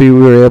very happy we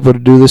were able to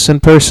do this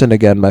in person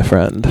again, my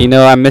friend.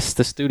 I missed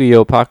the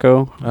studio,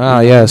 Paco.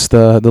 Yes,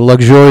 the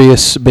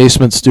luxurious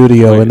basement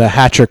studio in the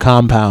Hatcher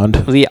compound.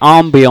 The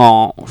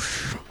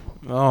ambiance.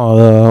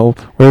 Oh,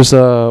 where's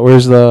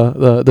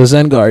the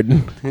Zen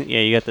Garden?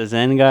 Yeah, you got the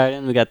Zen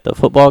Garden. We got the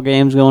football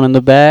games going in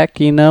the back.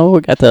 We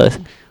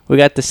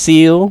got the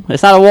seal.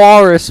 It's not a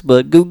walrus,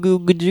 but goo goo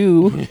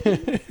goo.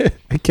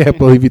 I can't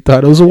believe you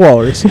thought it was a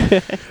walrus.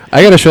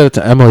 I gotta show it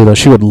to Emily though.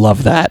 She would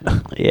love that.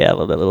 Yeah, I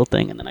love that little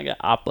thing. And then I got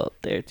Appa up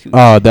there too.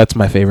 Oh, that's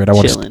my favorite. I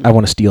want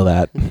to steal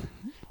that.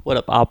 What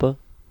up, Appa?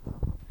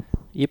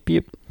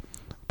 Yep.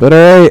 But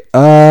all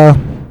right.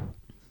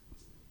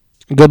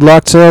 Good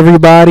luck to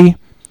everybody.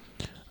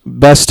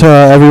 Best to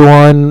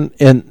everyone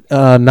in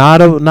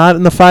not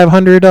in the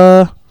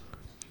 500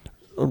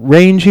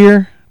 range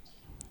here.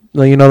 The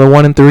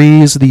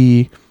 1-3s,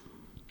 the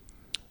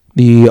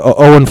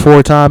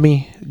 0-4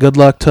 Tommy. Good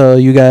luck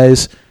to you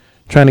guys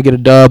trying to get a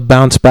dub,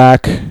 bounce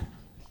back.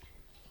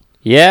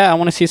 Yeah, I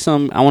want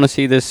to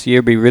see this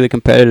year be really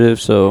competitive.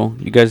 So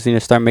you guys need to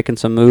start making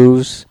some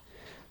moves,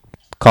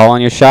 call on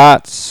your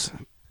shots,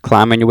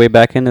 climbing your way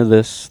back into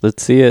this.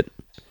 Let's see it.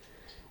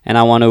 And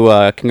I want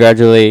to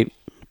congratulate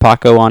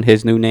Paco on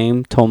his new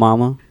name,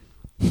 Tomama.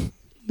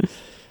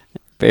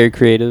 Very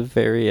creative,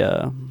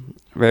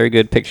 very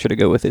good picture to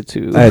go with it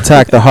too. I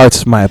attack the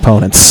hearts of my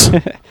opponents.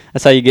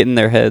 That's how you get in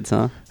their heads,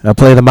 huh? I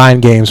play the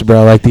mind games,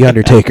 bro, like the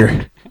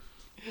Undertaker.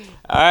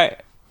 right.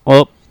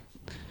 Well,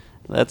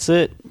 that's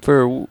it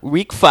for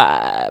week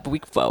 5.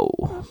 Week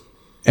 4.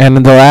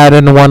 And they'll add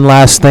in one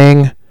last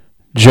thing.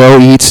 Joe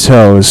eats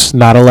toes,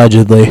 not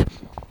allegedly.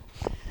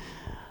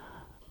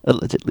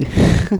 Allegedly.